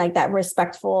to being like that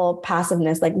respectful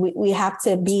passiveness. Like we have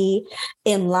to be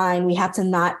in line. We have to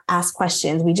not ask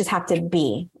questions. We just have to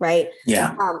be, right?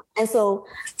 Yeah. And so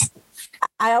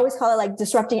I always call it like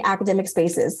disrupting academic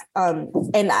spaces.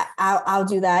 And I'll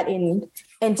do that in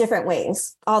different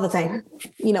ways all the time,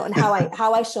 and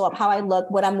how I show up, how I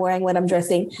look, what I'm wearing, what I'm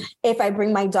dressing. If I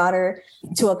bring my daughter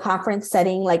to a conference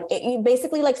setting, like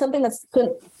basically like something that's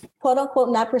quote unquote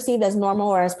not perceived as normal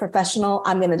or as professional,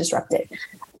 I'm going to disrupt it.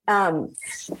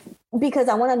 because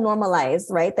I want to normalize,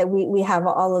 right, that we have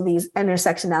all of these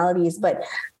intersectionalities, but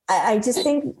I just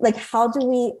think, like, how do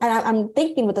we, and I'm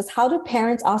thinking with this, how do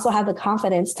parents also have the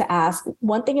confidence to ask?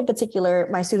 One thing in particular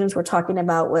my students were talking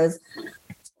about was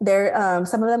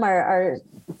some of them are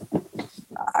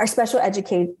special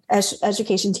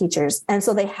education teachers. And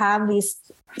so they have these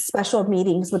special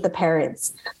meetings with the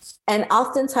parents. And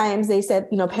oftentimes they said,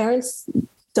 parents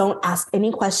don't ask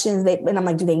any questions. And I'm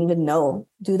like, do they even know?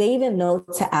 Do they even know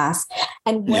to ask?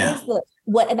 And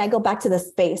and I go back to the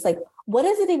space, like, what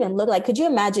does it even look like? Could you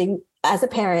imagine, as a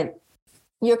parent,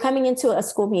 you're coming into a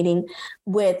school meeting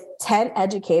with 10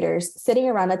 educators sitting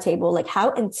around a table? Like,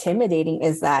 how intimidating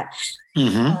is that?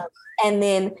 Mm-hmm. And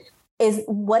then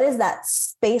what does that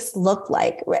space look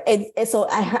like? It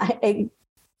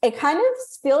kind of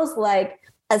feels like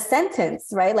a sentence,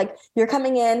 right? Like, you're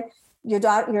coming in,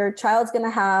 your child's going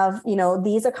to have,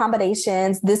 these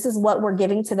accommodations. This is what we're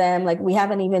giving to them. Like, we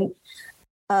haven't even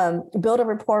build a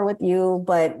rapport with you,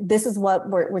 but this is what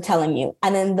we're telling you.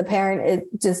 And then the parent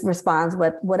just responds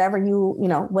with whatever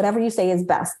you say is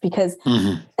best, because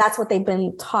that's what they've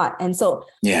been taught. And so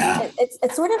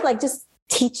it's sort of like just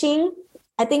teaching,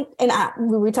 I think. And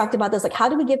we talked about this, like, how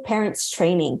do we give parents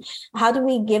training? How do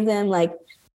we give them, like,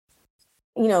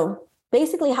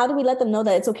 basically, how do we let them know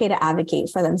that it's okay to advocate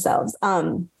for themselves?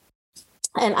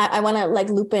 And I want to, like,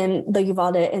 loop in the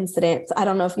Uvalde incident. I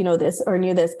don't know if you know this or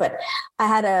knew this, but I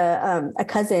had a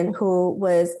cousin who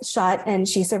was shot and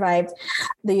she survived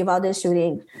the Uvalde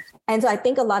shooting. And so I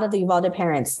think a lot of the Uvalde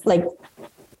parents, like,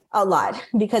 a lot,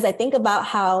 because I think about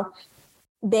how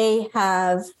they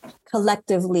have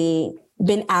collectively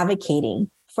been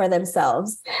advocating for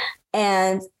themselves.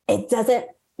 And it doesn't,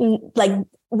 like,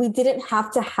 we didn't have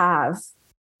to have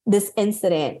this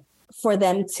incident for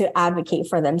them to advocate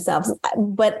for themselves,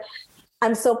 but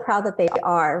I'm so proud that they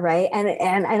are, right?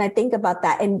 And I think about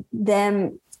that and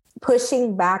them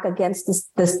pushing back against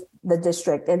the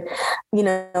district, and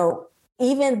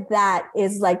even that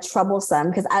is, like, troublesome,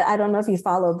 because I don't know if you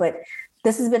follow, but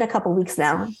this has been a couple weeks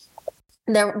now.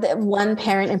 There, one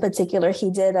parent in particular,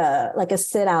 he did a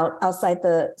sit out outside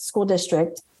the school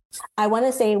district. I want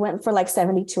to say it went for like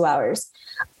 72 hours,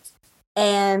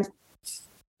 and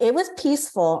it was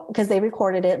peaceful because they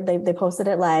recorded it. They posted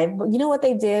it live. But you know what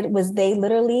they did was they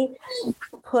literally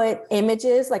put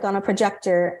images, like, on a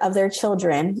projector of their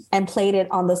children and played it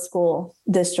on the school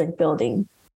district building.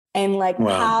 And, like,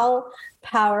 wow, how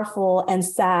powerful and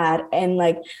sad, and,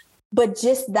 like, but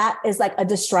just that is, like, a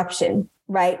disruption,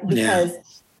 right? Because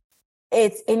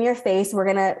it's in your face. We're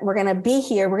gonna be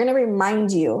here. We're gonna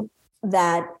remind you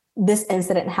that this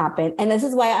incident happened. And this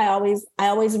is why I always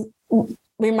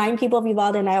remind people of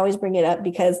Uvalde, and I always bring it up,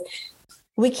 because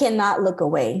we cannot look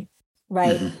away,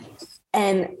 right?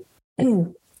 Mm-hmm.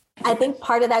 And I think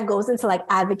part of that goes into, like,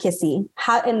 advocacy,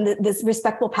 this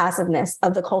respectful passiveness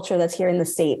of the culture that's here in the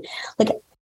state. Like,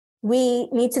 we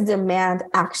need to demand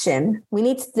action. We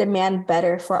need to demand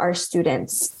better for our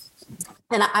students.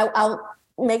 And I'll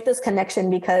make this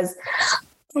connection because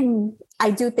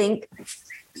I do think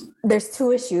there's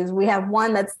two issues. We have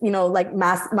one that's, like,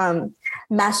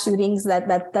 mass shootings,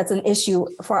 that's an issue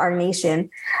for our nation.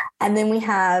 And then we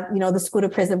have, the school to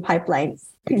prison pipeline.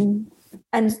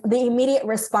 And the immediate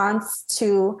response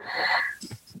to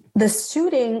the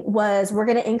shooting was, we're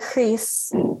going to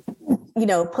increase,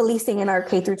 policing in our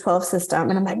K through 12 system.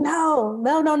 And I'm like, no,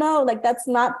 like, that's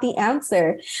not the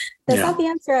answer. That's not the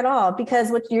answer at all,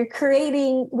 because what you're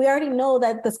creating, we already know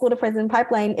that the school to prison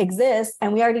pipeline exists.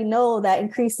 And we already know that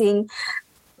increasing,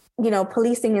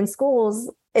 policing in schools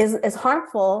is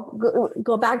harmful.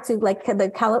 Go back to, like,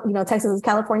 Texas and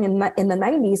California in the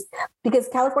 90s, because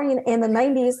California in the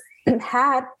 90s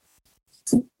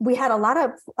we had a lot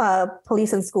of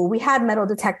police in school. We had metal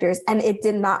detectors, and it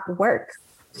did not work.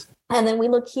 And then we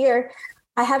look here.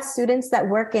 I have students that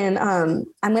work in, I'm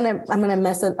gonna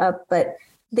mess it up, but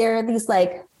there are these,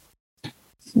 like,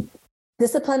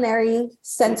 disciplinary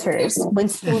centers when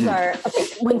schools are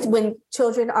when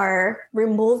children are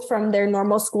removed from their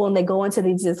normal school and they go into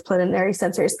these disciplinary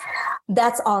centers.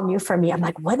 That's all new for me. I'm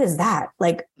like, what is that?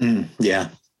 Like,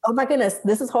 oh my goodness,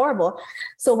 this is horrible.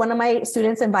 So one of my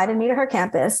students invited me to her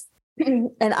campus,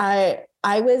 and I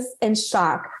was in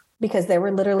shock, because there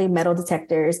were literally metal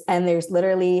detectors, and there's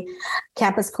literally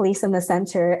campus police in the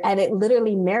center, and it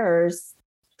literally mirrors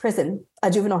prison,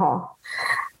 a juvenile hall.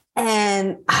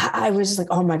 And I was just like,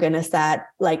 oh my goodness, that,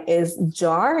 like, is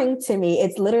jarring to me.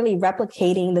 It's literally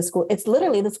replicating the school. It's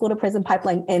literally the school to prison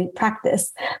pipeline in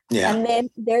practice. Yeah. And then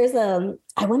there's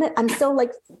I'm still,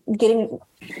 like, getting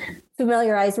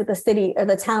familiarized with the city or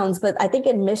the towns, but I think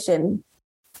in Mission.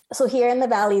 So here in the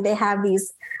Valley, they have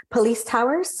these police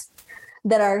towers.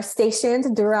 that are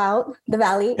stationed throughout the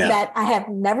valley that I have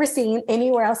never seen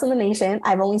anywhere else in the nation.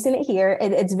 I've only seen it here.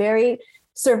 It's very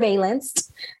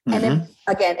surveillanced. And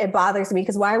it bothers me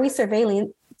because why are we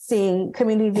surveilling seeing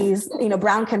communities,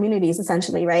 brown communities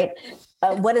essentially, right?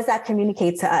 What does that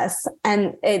communicate to us?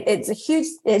 And it's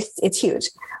huge.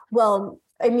 Well,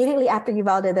 immediately after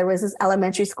Uvalde, there was this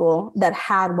elementary school that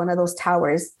had one of those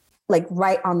towers like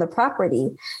right on the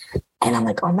property. And I'm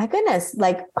like, oh my goodness,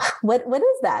 like what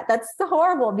is that? That's so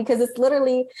horrible because it's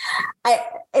literally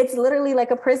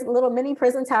like a little mini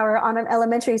prison tower on an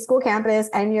elementary school campus,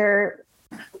 and you're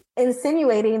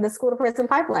insinuating the school to prison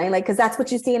pipeline, like, because that's what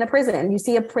you see in a prison. You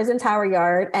see a prison tower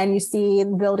yard and you see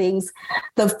buildings,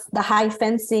 the high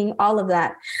fencing, all of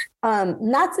that.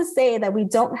 Not to say that we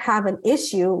don't have an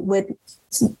issue with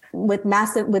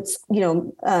mass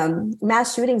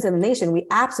shootings in the nation. We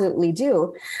absolutely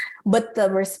do. But the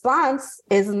response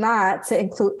is not to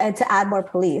include and to add more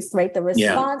police, right? The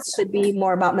response should be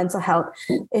more about mental health.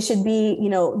 It should be,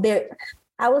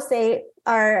 I will say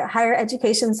our higher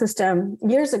education system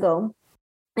years ago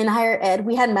in higher ed,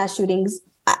 we had mass shootings,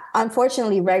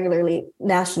 unfortunately, regularly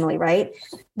nationally, right?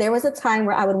 There was a time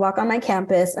where I would walk on my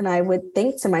campus and I would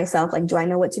think to myself, like, do I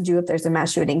know what to do if there's a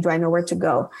mass shooting? Do I know where to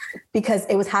go? Because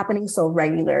it was happening so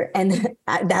regular. And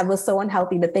that was so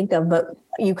unhealthy to think of, but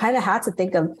you kind of had to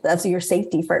think of your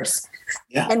safety first.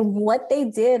 Yeah. And what they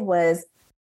did was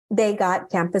they got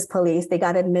campus police, they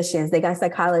got admissions, they got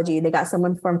psychology, they got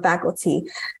someone from faculty,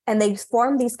 and they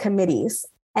formed these committees.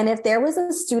 And if there was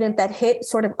a student that hit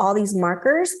sort of all these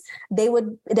markers, there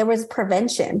was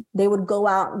prevention. They would go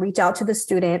out, reach out to the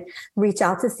student, reach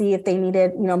out to see if they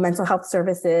needed, mental health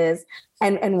services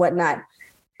and whatnot.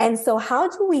 And so how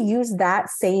do we use that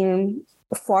same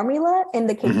formula in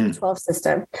the K-12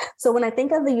 system? So when I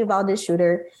think of the Uvalde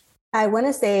shooter, I want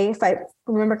to say, if I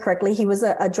remember correctly, he was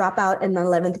a dropout in the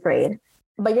 11th grade.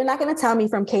 But you're not going to tell me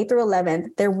from K through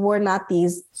 11th, there were not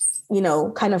these,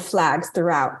 kind of flags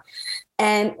throughout.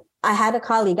 And I had a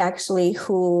colleague actually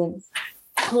who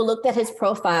looked at his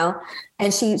profile,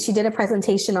 and she did a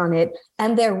presentation on it.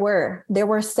 And there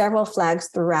were several flags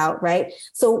throughout, right?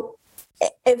 So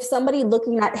if somebody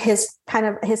looking at his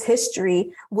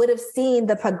history would have seen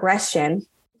the progression,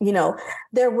 we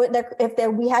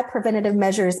had preventative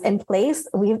measures in place,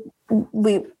 we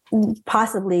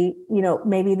possibly,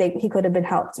 maybe he could have been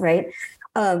helped, right?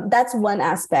 That's one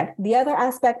aspect. The other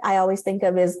aspect I always think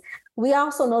of is we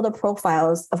also know the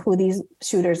profiles of who these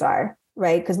shooters are,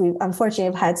 right? Because we unfortunately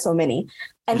have had so many,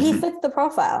 and he fits the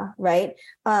profile, right?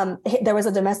 There was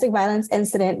a domestic violence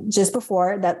incident just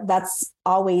before that. That's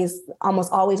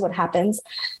almost always what happens.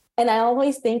 And I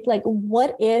always think, like,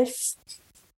 what if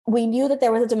we knew that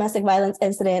there was a domestic violence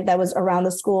incident that was around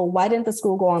the school? Why didn't the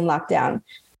school go on lockdown?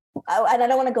 And I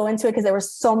don't want to go into it because there were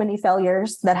so many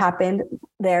failures that happened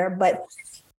there, but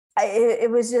it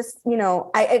was just,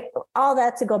 all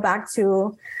that to go back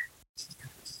to,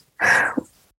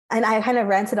 and I kind of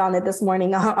ranted on it this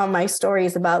morning on my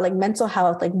stories about like mental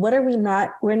health. Like, what are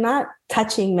we're not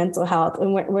touching mental health,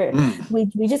 and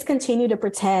we just continue to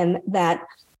pretend that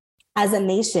as a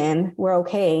nation, we're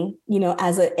okay,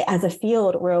 as a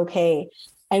field, we're okay.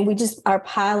 And we just are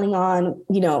piling on,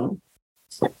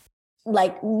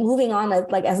 like moving on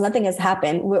as nothing has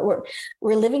happened. We're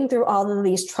living through all of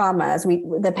these traumas.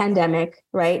 The pandemic,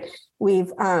 right?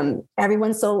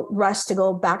 Everyone's so rushed to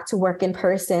go back to work in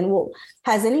person. Well,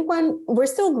 we're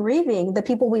still grieving the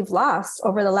people we've lost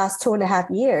over the last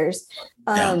 2.5 years.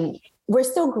 We're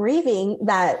still grieving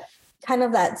that kind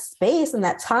of that space and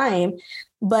that time.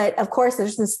 But of course,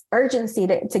 there's this urgency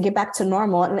to get back to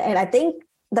normal. And I think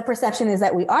the perception is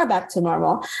that we are back to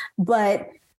normal, but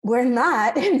we're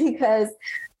not, because,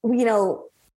 we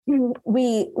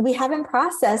haven't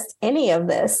processed any of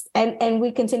this. And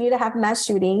we continue to have mass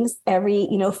shootings every,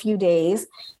 few days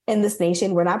in this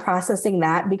nation. We're not processing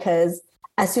that because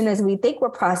as soon as we think we're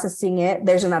processing it,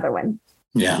 there's another one.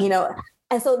 Yeah.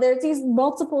 And so there's these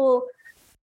multiple,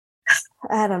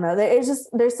 I don't know.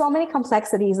 There's so many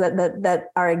complexities that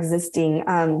are existing.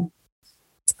 And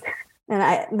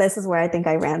this is where I think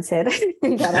I ranted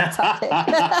and got off topic.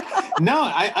 No,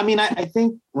 I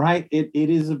think, right. It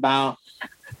is about,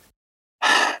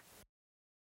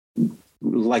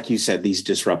 like you said, these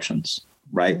disruptions,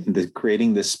 right?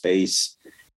 Creating this space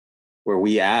where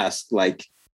we ask, like,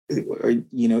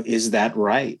 is that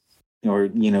right? Or,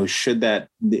 should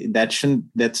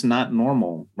that's not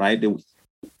normal, right?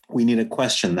 We need to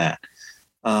question that.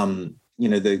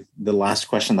 The last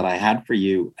question that I had for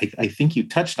you, I think you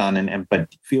touched on,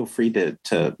 but feel free to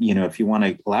if you want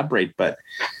to elaborate, but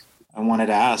I wanted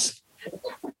to ask,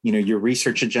 your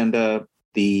research agenda,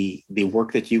 the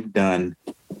work that you've done,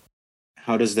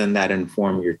 how does then that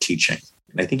inform your teaching?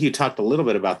 And I think you talked a little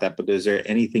bit about that, but is there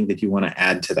anything that you want to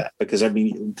add to that? Because I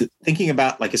mean, thinking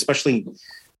about like, especially,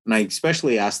 and I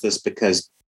especially ask this because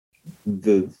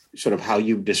the sort of how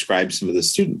you've described some of the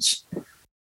students,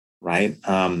 right?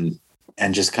 And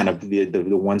just kind of the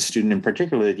one student in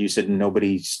particular that you said,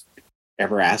 nobody's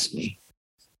ever asked me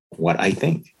what I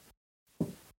think.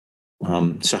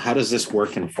 So how does this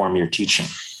work inform your teaching?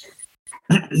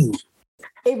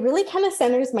 It really kind of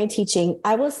centers my teaching.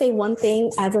 I will say one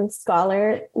thing, as a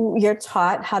scholar, you're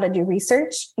taught how to do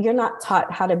research. You're not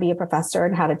taught how to be a professor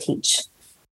and how to teach.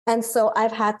 And so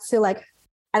I've had to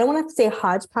I don't want to say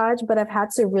hodgepodge, but I've had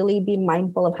to really be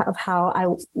mindful of how I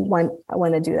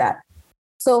want to do that.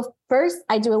 So first,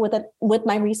 I do it with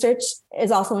my research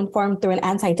is also informed through an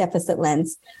anti-deficit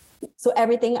lens. So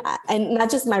everything, and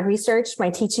not just my research, my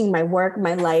teaching, my work,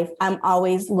 my life, I'm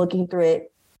always looking through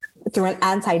it through an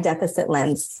anti-deficit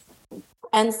lens.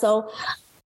 And so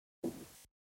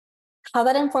how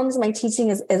that informs my teaching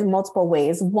is multiple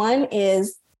ways. One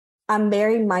is I'm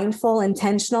very mindful,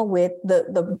 intentional with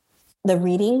the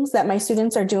readings that my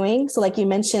students are doing. So like you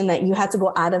mentioned that you had to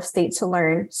go out of state to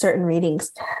learn certain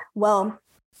readings. Well,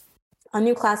 a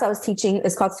new class I was teaching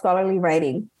is called scholarly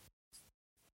writing.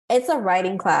 It's a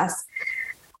writing class.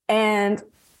 And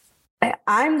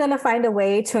I'm going to find a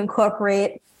way to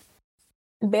incorporate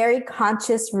very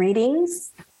conscious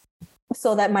readings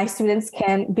so that my students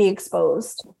can be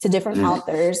exposed to different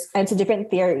authors and to different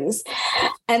theories.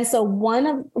 And so one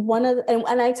of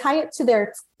and I tie it to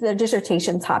their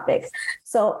dissertation topic.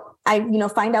 So I,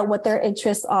 find out what their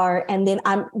interests are, and then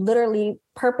I'm literally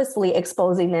purposefully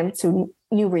exposing them to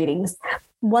new readings.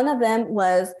 One of them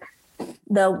was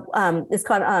it's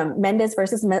called Mendez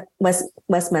versus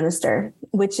Westminster,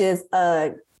 which is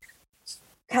a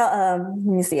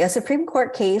Supreme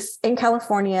Court case in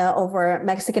California over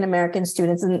Mexican American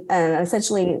students and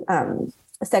essentially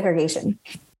segregation.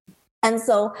 And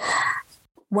so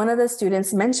one of the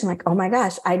students mentioned, like, oh my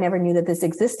gosh, I never knew that this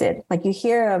existed. Like, you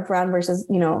hear of Brown versus,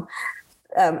 the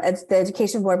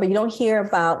education board, but you don't hear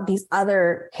about these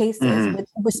other cases,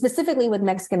 with specifically with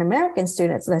Mexican American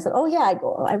students. And I said, oh yeah,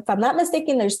 if I'm not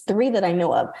mistaken, there's 3 that I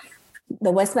know of: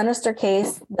 the Westminster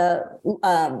case,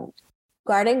 the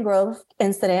Garden Grove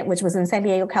incident, which was in San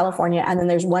Diego, California, and then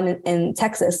there's one in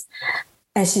Texas.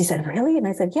 And she said, really? And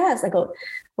I said, yes. I go,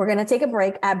 we're going to take a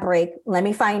break. At break, let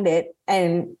me find it.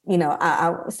 And,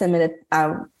 I'll submit it.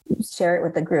 I'll share it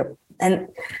with the group. And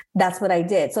that's what I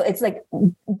did. So it's like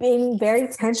being very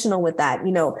intentional with that,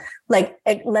 like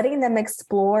letting them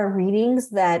explore readings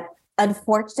that,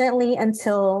 unfortunately,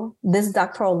 until this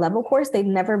doctoral level course, they've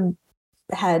never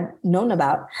had known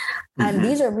about. And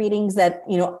these are readings that,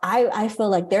 I feel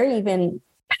like they're even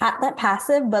not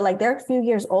passive, but like they're a few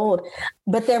years old,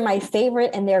 but they're my favorite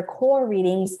and they're core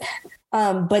readings.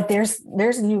 But there's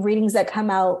new readings that come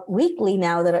out weekly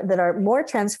now that are more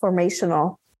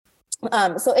transformational.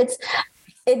 So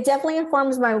it definitely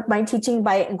informs my teaching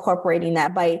by incorporating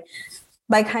that,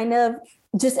 by kind of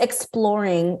just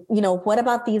exploring, what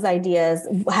about these ideas?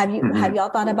 Have y'all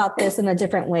thought about this in a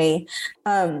different way?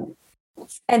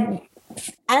 And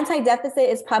anti-deficit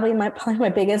is probably my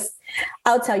biggest.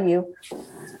 I'll tell you,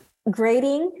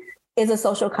 grading is a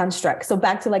social construct. So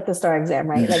back to like the STAR exam,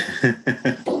 right? Like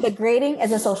the grading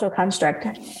is a social construct.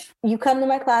 You come to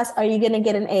my class, are you going to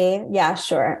get an A? Yeah,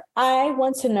 sure. I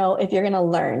want to know if you're going to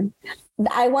learn.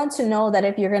 I want to know that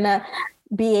if you're going to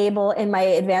be able, in my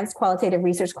advanced qualitative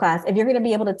research class, if you're going to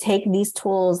be able to take these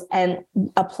tools and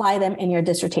apply them in your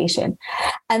dissertation.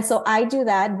 And so I do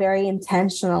that very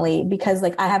intentionally because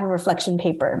like I have a reflection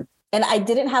paper, and I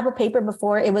didn't have a paper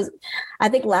before. It was, I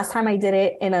think last time I did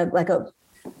it in a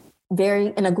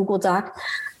Google Doc,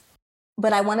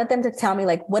 but I wanted them to tell me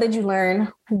like, what did you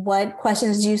learn? What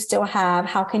questions do you still have?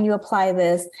 How can you apply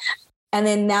this? And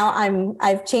then now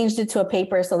I've changed it to a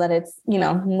paper so that it's,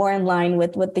 more in line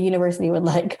with what the university would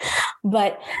like.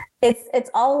 But it's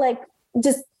all like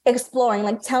just exploring,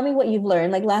 like, tell me what you've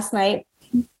learned. Like last night,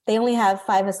 they only have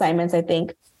 5 assignments, I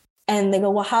think. And they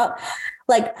go, well,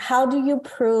 how do you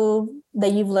prove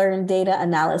that you've learned data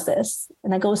analysis?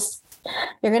 And I go,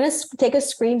 you're going to take a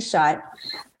screenshot.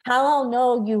 How I'll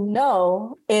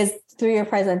know is through your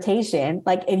presentation.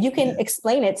 Like if you can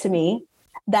explain it to me,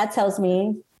 that tells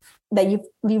me that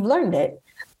you've learned it.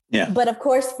 Yeah. But of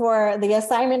course, for the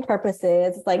assignment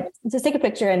purposes, like just take a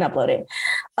picture and upload it.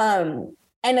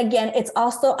 And again, it's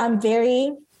also, I'm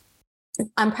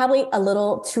probably a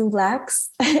little too lax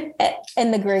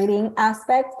in the grading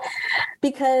aspect,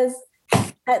 because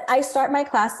I start my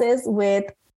classes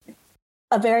with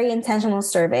a very intentional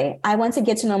survey. I want to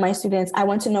get to know my students. I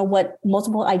want to know what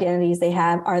multiple identities they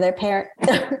have. Are they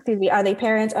excuse me, are they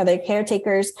parents? Are they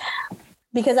caretakers?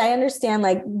 Because I understand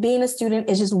like being a student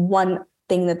is just one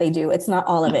thing that they do. It's not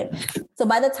all of it. So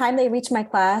by the time they reach my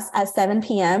class at 7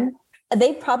 p.m.,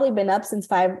 they've probably been up since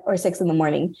 5 or 6 in the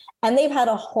morning and they've had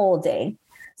a whole day.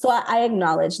 So I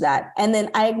acknowledge that. And then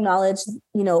I acknowledge,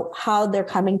 how they're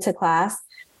coming to class.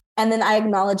 And then I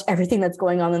acknowledge everything that's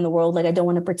going on in the world. Like, I don't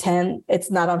want to pretend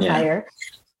it's not on fire.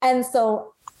 And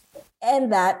so,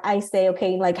 and that I say,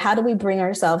 okay, like, how do we bring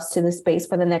ourselves to the space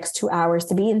for the next 2 hours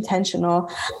to be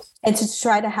intentional and to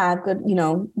try to have good,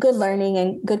 good learning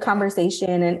and good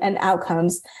conversation and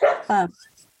outcomes.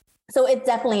 So it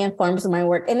definitely informs my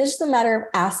work. And it's just a matter of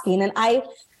asking. And I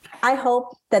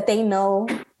hope that they know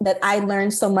that I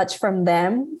learned so much from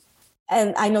them.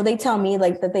 And I know they tell me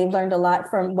like that they've learned a lot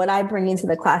from what I bring into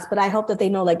the class, but I hope that they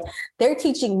know like they're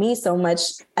teaching me so much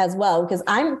as well, because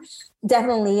I'm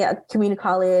definitely a community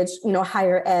college,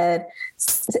 higher ed.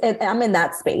 I'm in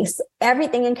that space.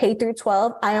 Everything in K through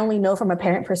 12, I only know from a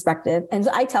parent perspective. And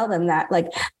so I tell them that like,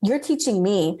 you're teaching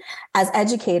me as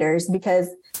educators because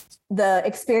the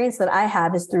experience that I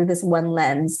have is through this one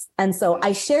lens. And so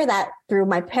I share that through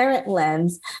my parent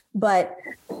lens, but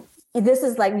this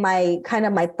is like my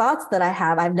thoughts that I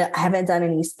have. I haven't done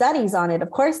any studies on it,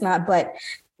 of course not, but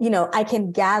I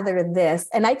can gather this.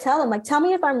 And I tell them like, tell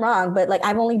me if I'm wrong, but like,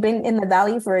 I've only been in the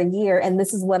Valley for a year. And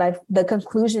this is what the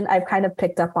conclusion I've kind of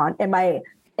picked up on. Am I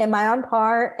on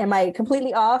par? Am I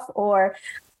completely off?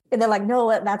 And they're like, no,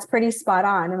 that's pretty spot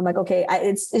on. And I'm like, okay,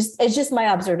 it's just my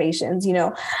observations,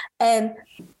 and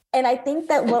I think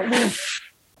that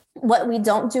what we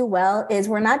don't do well is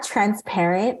we're not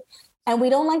transparent and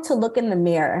we don't like to look in the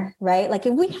mirror, right? Like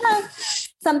if we have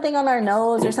something on our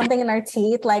nose or something in our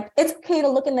teeth, like it's okay to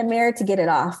look in the mirror to get it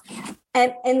off.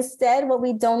 And instead, what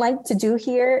we don't like to do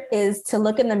here is to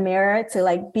look in the mirror to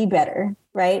like be better,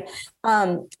 right?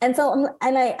 And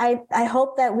I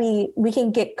hope that we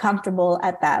can get comfortable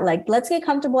at that. Like, let's get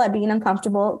comfortable at being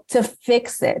uncomfortable to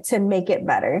fix it, to make it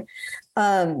better.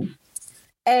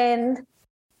 And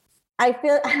I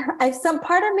feel some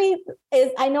part of me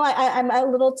is, I know I'm a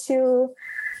little too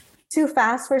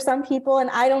fast for some people.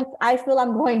 And I feel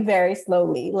I'm going very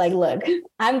slowly. Like, look,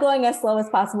 I'm going as slow as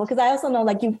possible. Cause I also know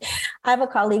like I have a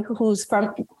colleague who's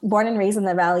born and raised in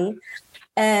the Valley,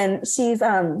 and she's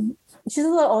a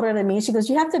little older than me. She goes,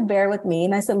 you have to bear with me.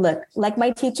 And I said, look, like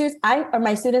my teachers, or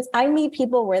my students, I meet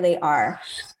people where they are.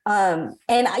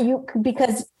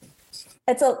 Because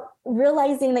it's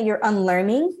realizing that you're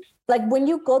unlearning. Like when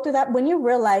you go through that, when you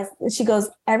realize, she goes,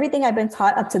 everything I've been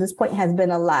taught up to this point has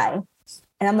been a lie.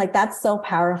 And I'm like, that's so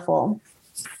powerful.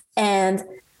 And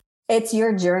it's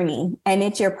your journey and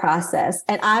it's your process.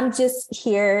 And I'm just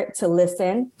here to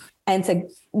listen and to,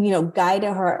 guide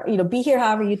her, be here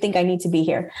however you think I need to be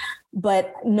here.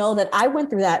 But know that I went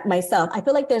through that myself. I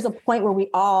feel like there's a point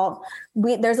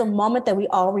where there's a moment that we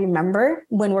all remember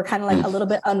when we're kind of like a little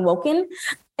bit unwoken.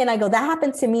 And I go, that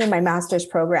happened to me in my master's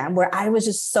program where I was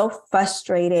just so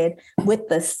frustrated with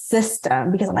the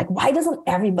system because I'm like, why doesn't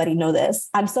everybody know this?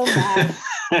 I'm so mad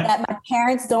that my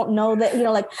parents don't know that,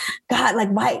 like, God, like,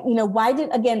 why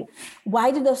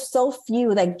did those so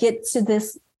few that get to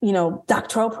this,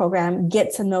 doctoral program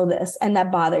get to know this? And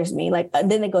that bothers me. Like,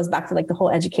 then it goes back to like the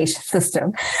whole education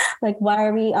system. Like, why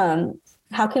are we,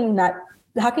 how can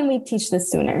we teach this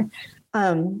sooner?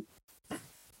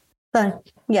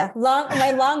 But yeah,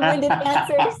 my long-winded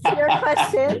answers to your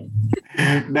question.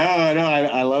 No,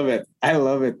 I love it. I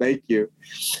love it. Thank you.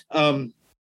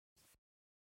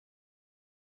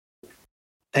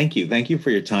 Thank you. Thank you for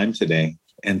your time today.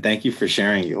 And thank you for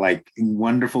sharing like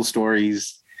wonderful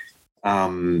stories. How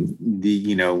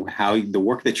the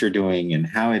work that you're doing and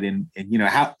how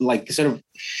how like sort of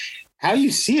how you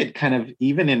see it kind of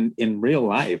even in real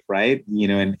life, right?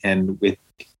 And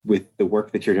with the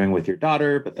work that you're doing with your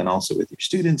daughter, but then also with your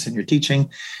students and your teaching.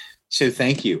 So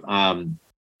thank you.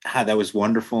 That was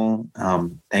wonderful.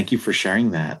 Thank you for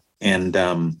sharing that. And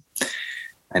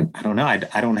I don't know,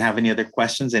 I don't have any other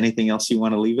questions. Anything else you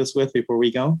want to leave us with before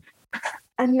we go?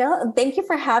 No, thank you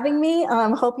for having me.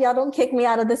 Hope y'all don't kick me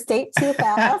out of the state too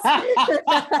fast.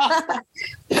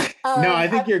 No, I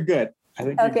think you're good.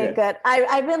 Okay, good.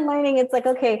 I've been learning. It's like,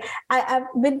 okay, I've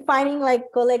been finding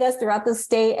like colegas throughout the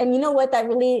state. And you know what? That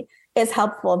really is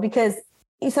helpful because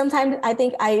sometimes I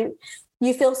think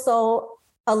you feel so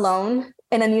alone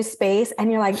in a new space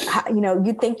and you're like,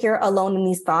 you think you're alone in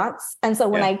these thoughts. And so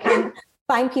when I can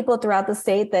find people throughout the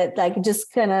state that like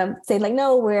just kind of say like,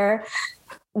 no, we're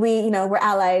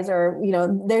allies, or,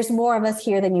 there's more of us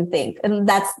here than you think. And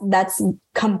that's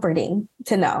comforting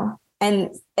to know.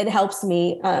 And it helps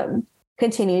me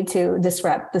continue to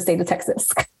disrupt the state of Texas.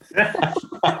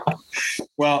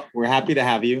 Well, we're happy to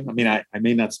have you. I mean, I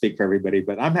may not speak for everybody,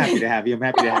 but I'm happy to have you. I'm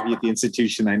happy to have you at the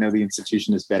institution. I know the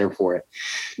institution is better for it.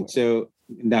 So,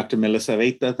 Dr. Melissa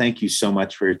Abeyta, thank you so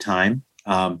much for your time.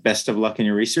 Best of luck in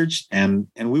your research, and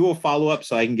we will follow up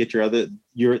so I can get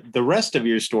the rest of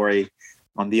your story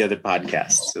on the other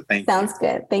podcasts. So thank you. Sounds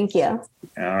good. Thank you.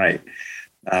 All right.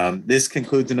 This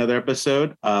concludes another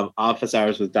episode of Office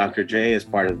Hours with Dr. J as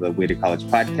part of the Way to College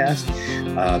podcast.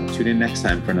 Tune in next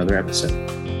time for another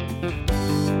episode.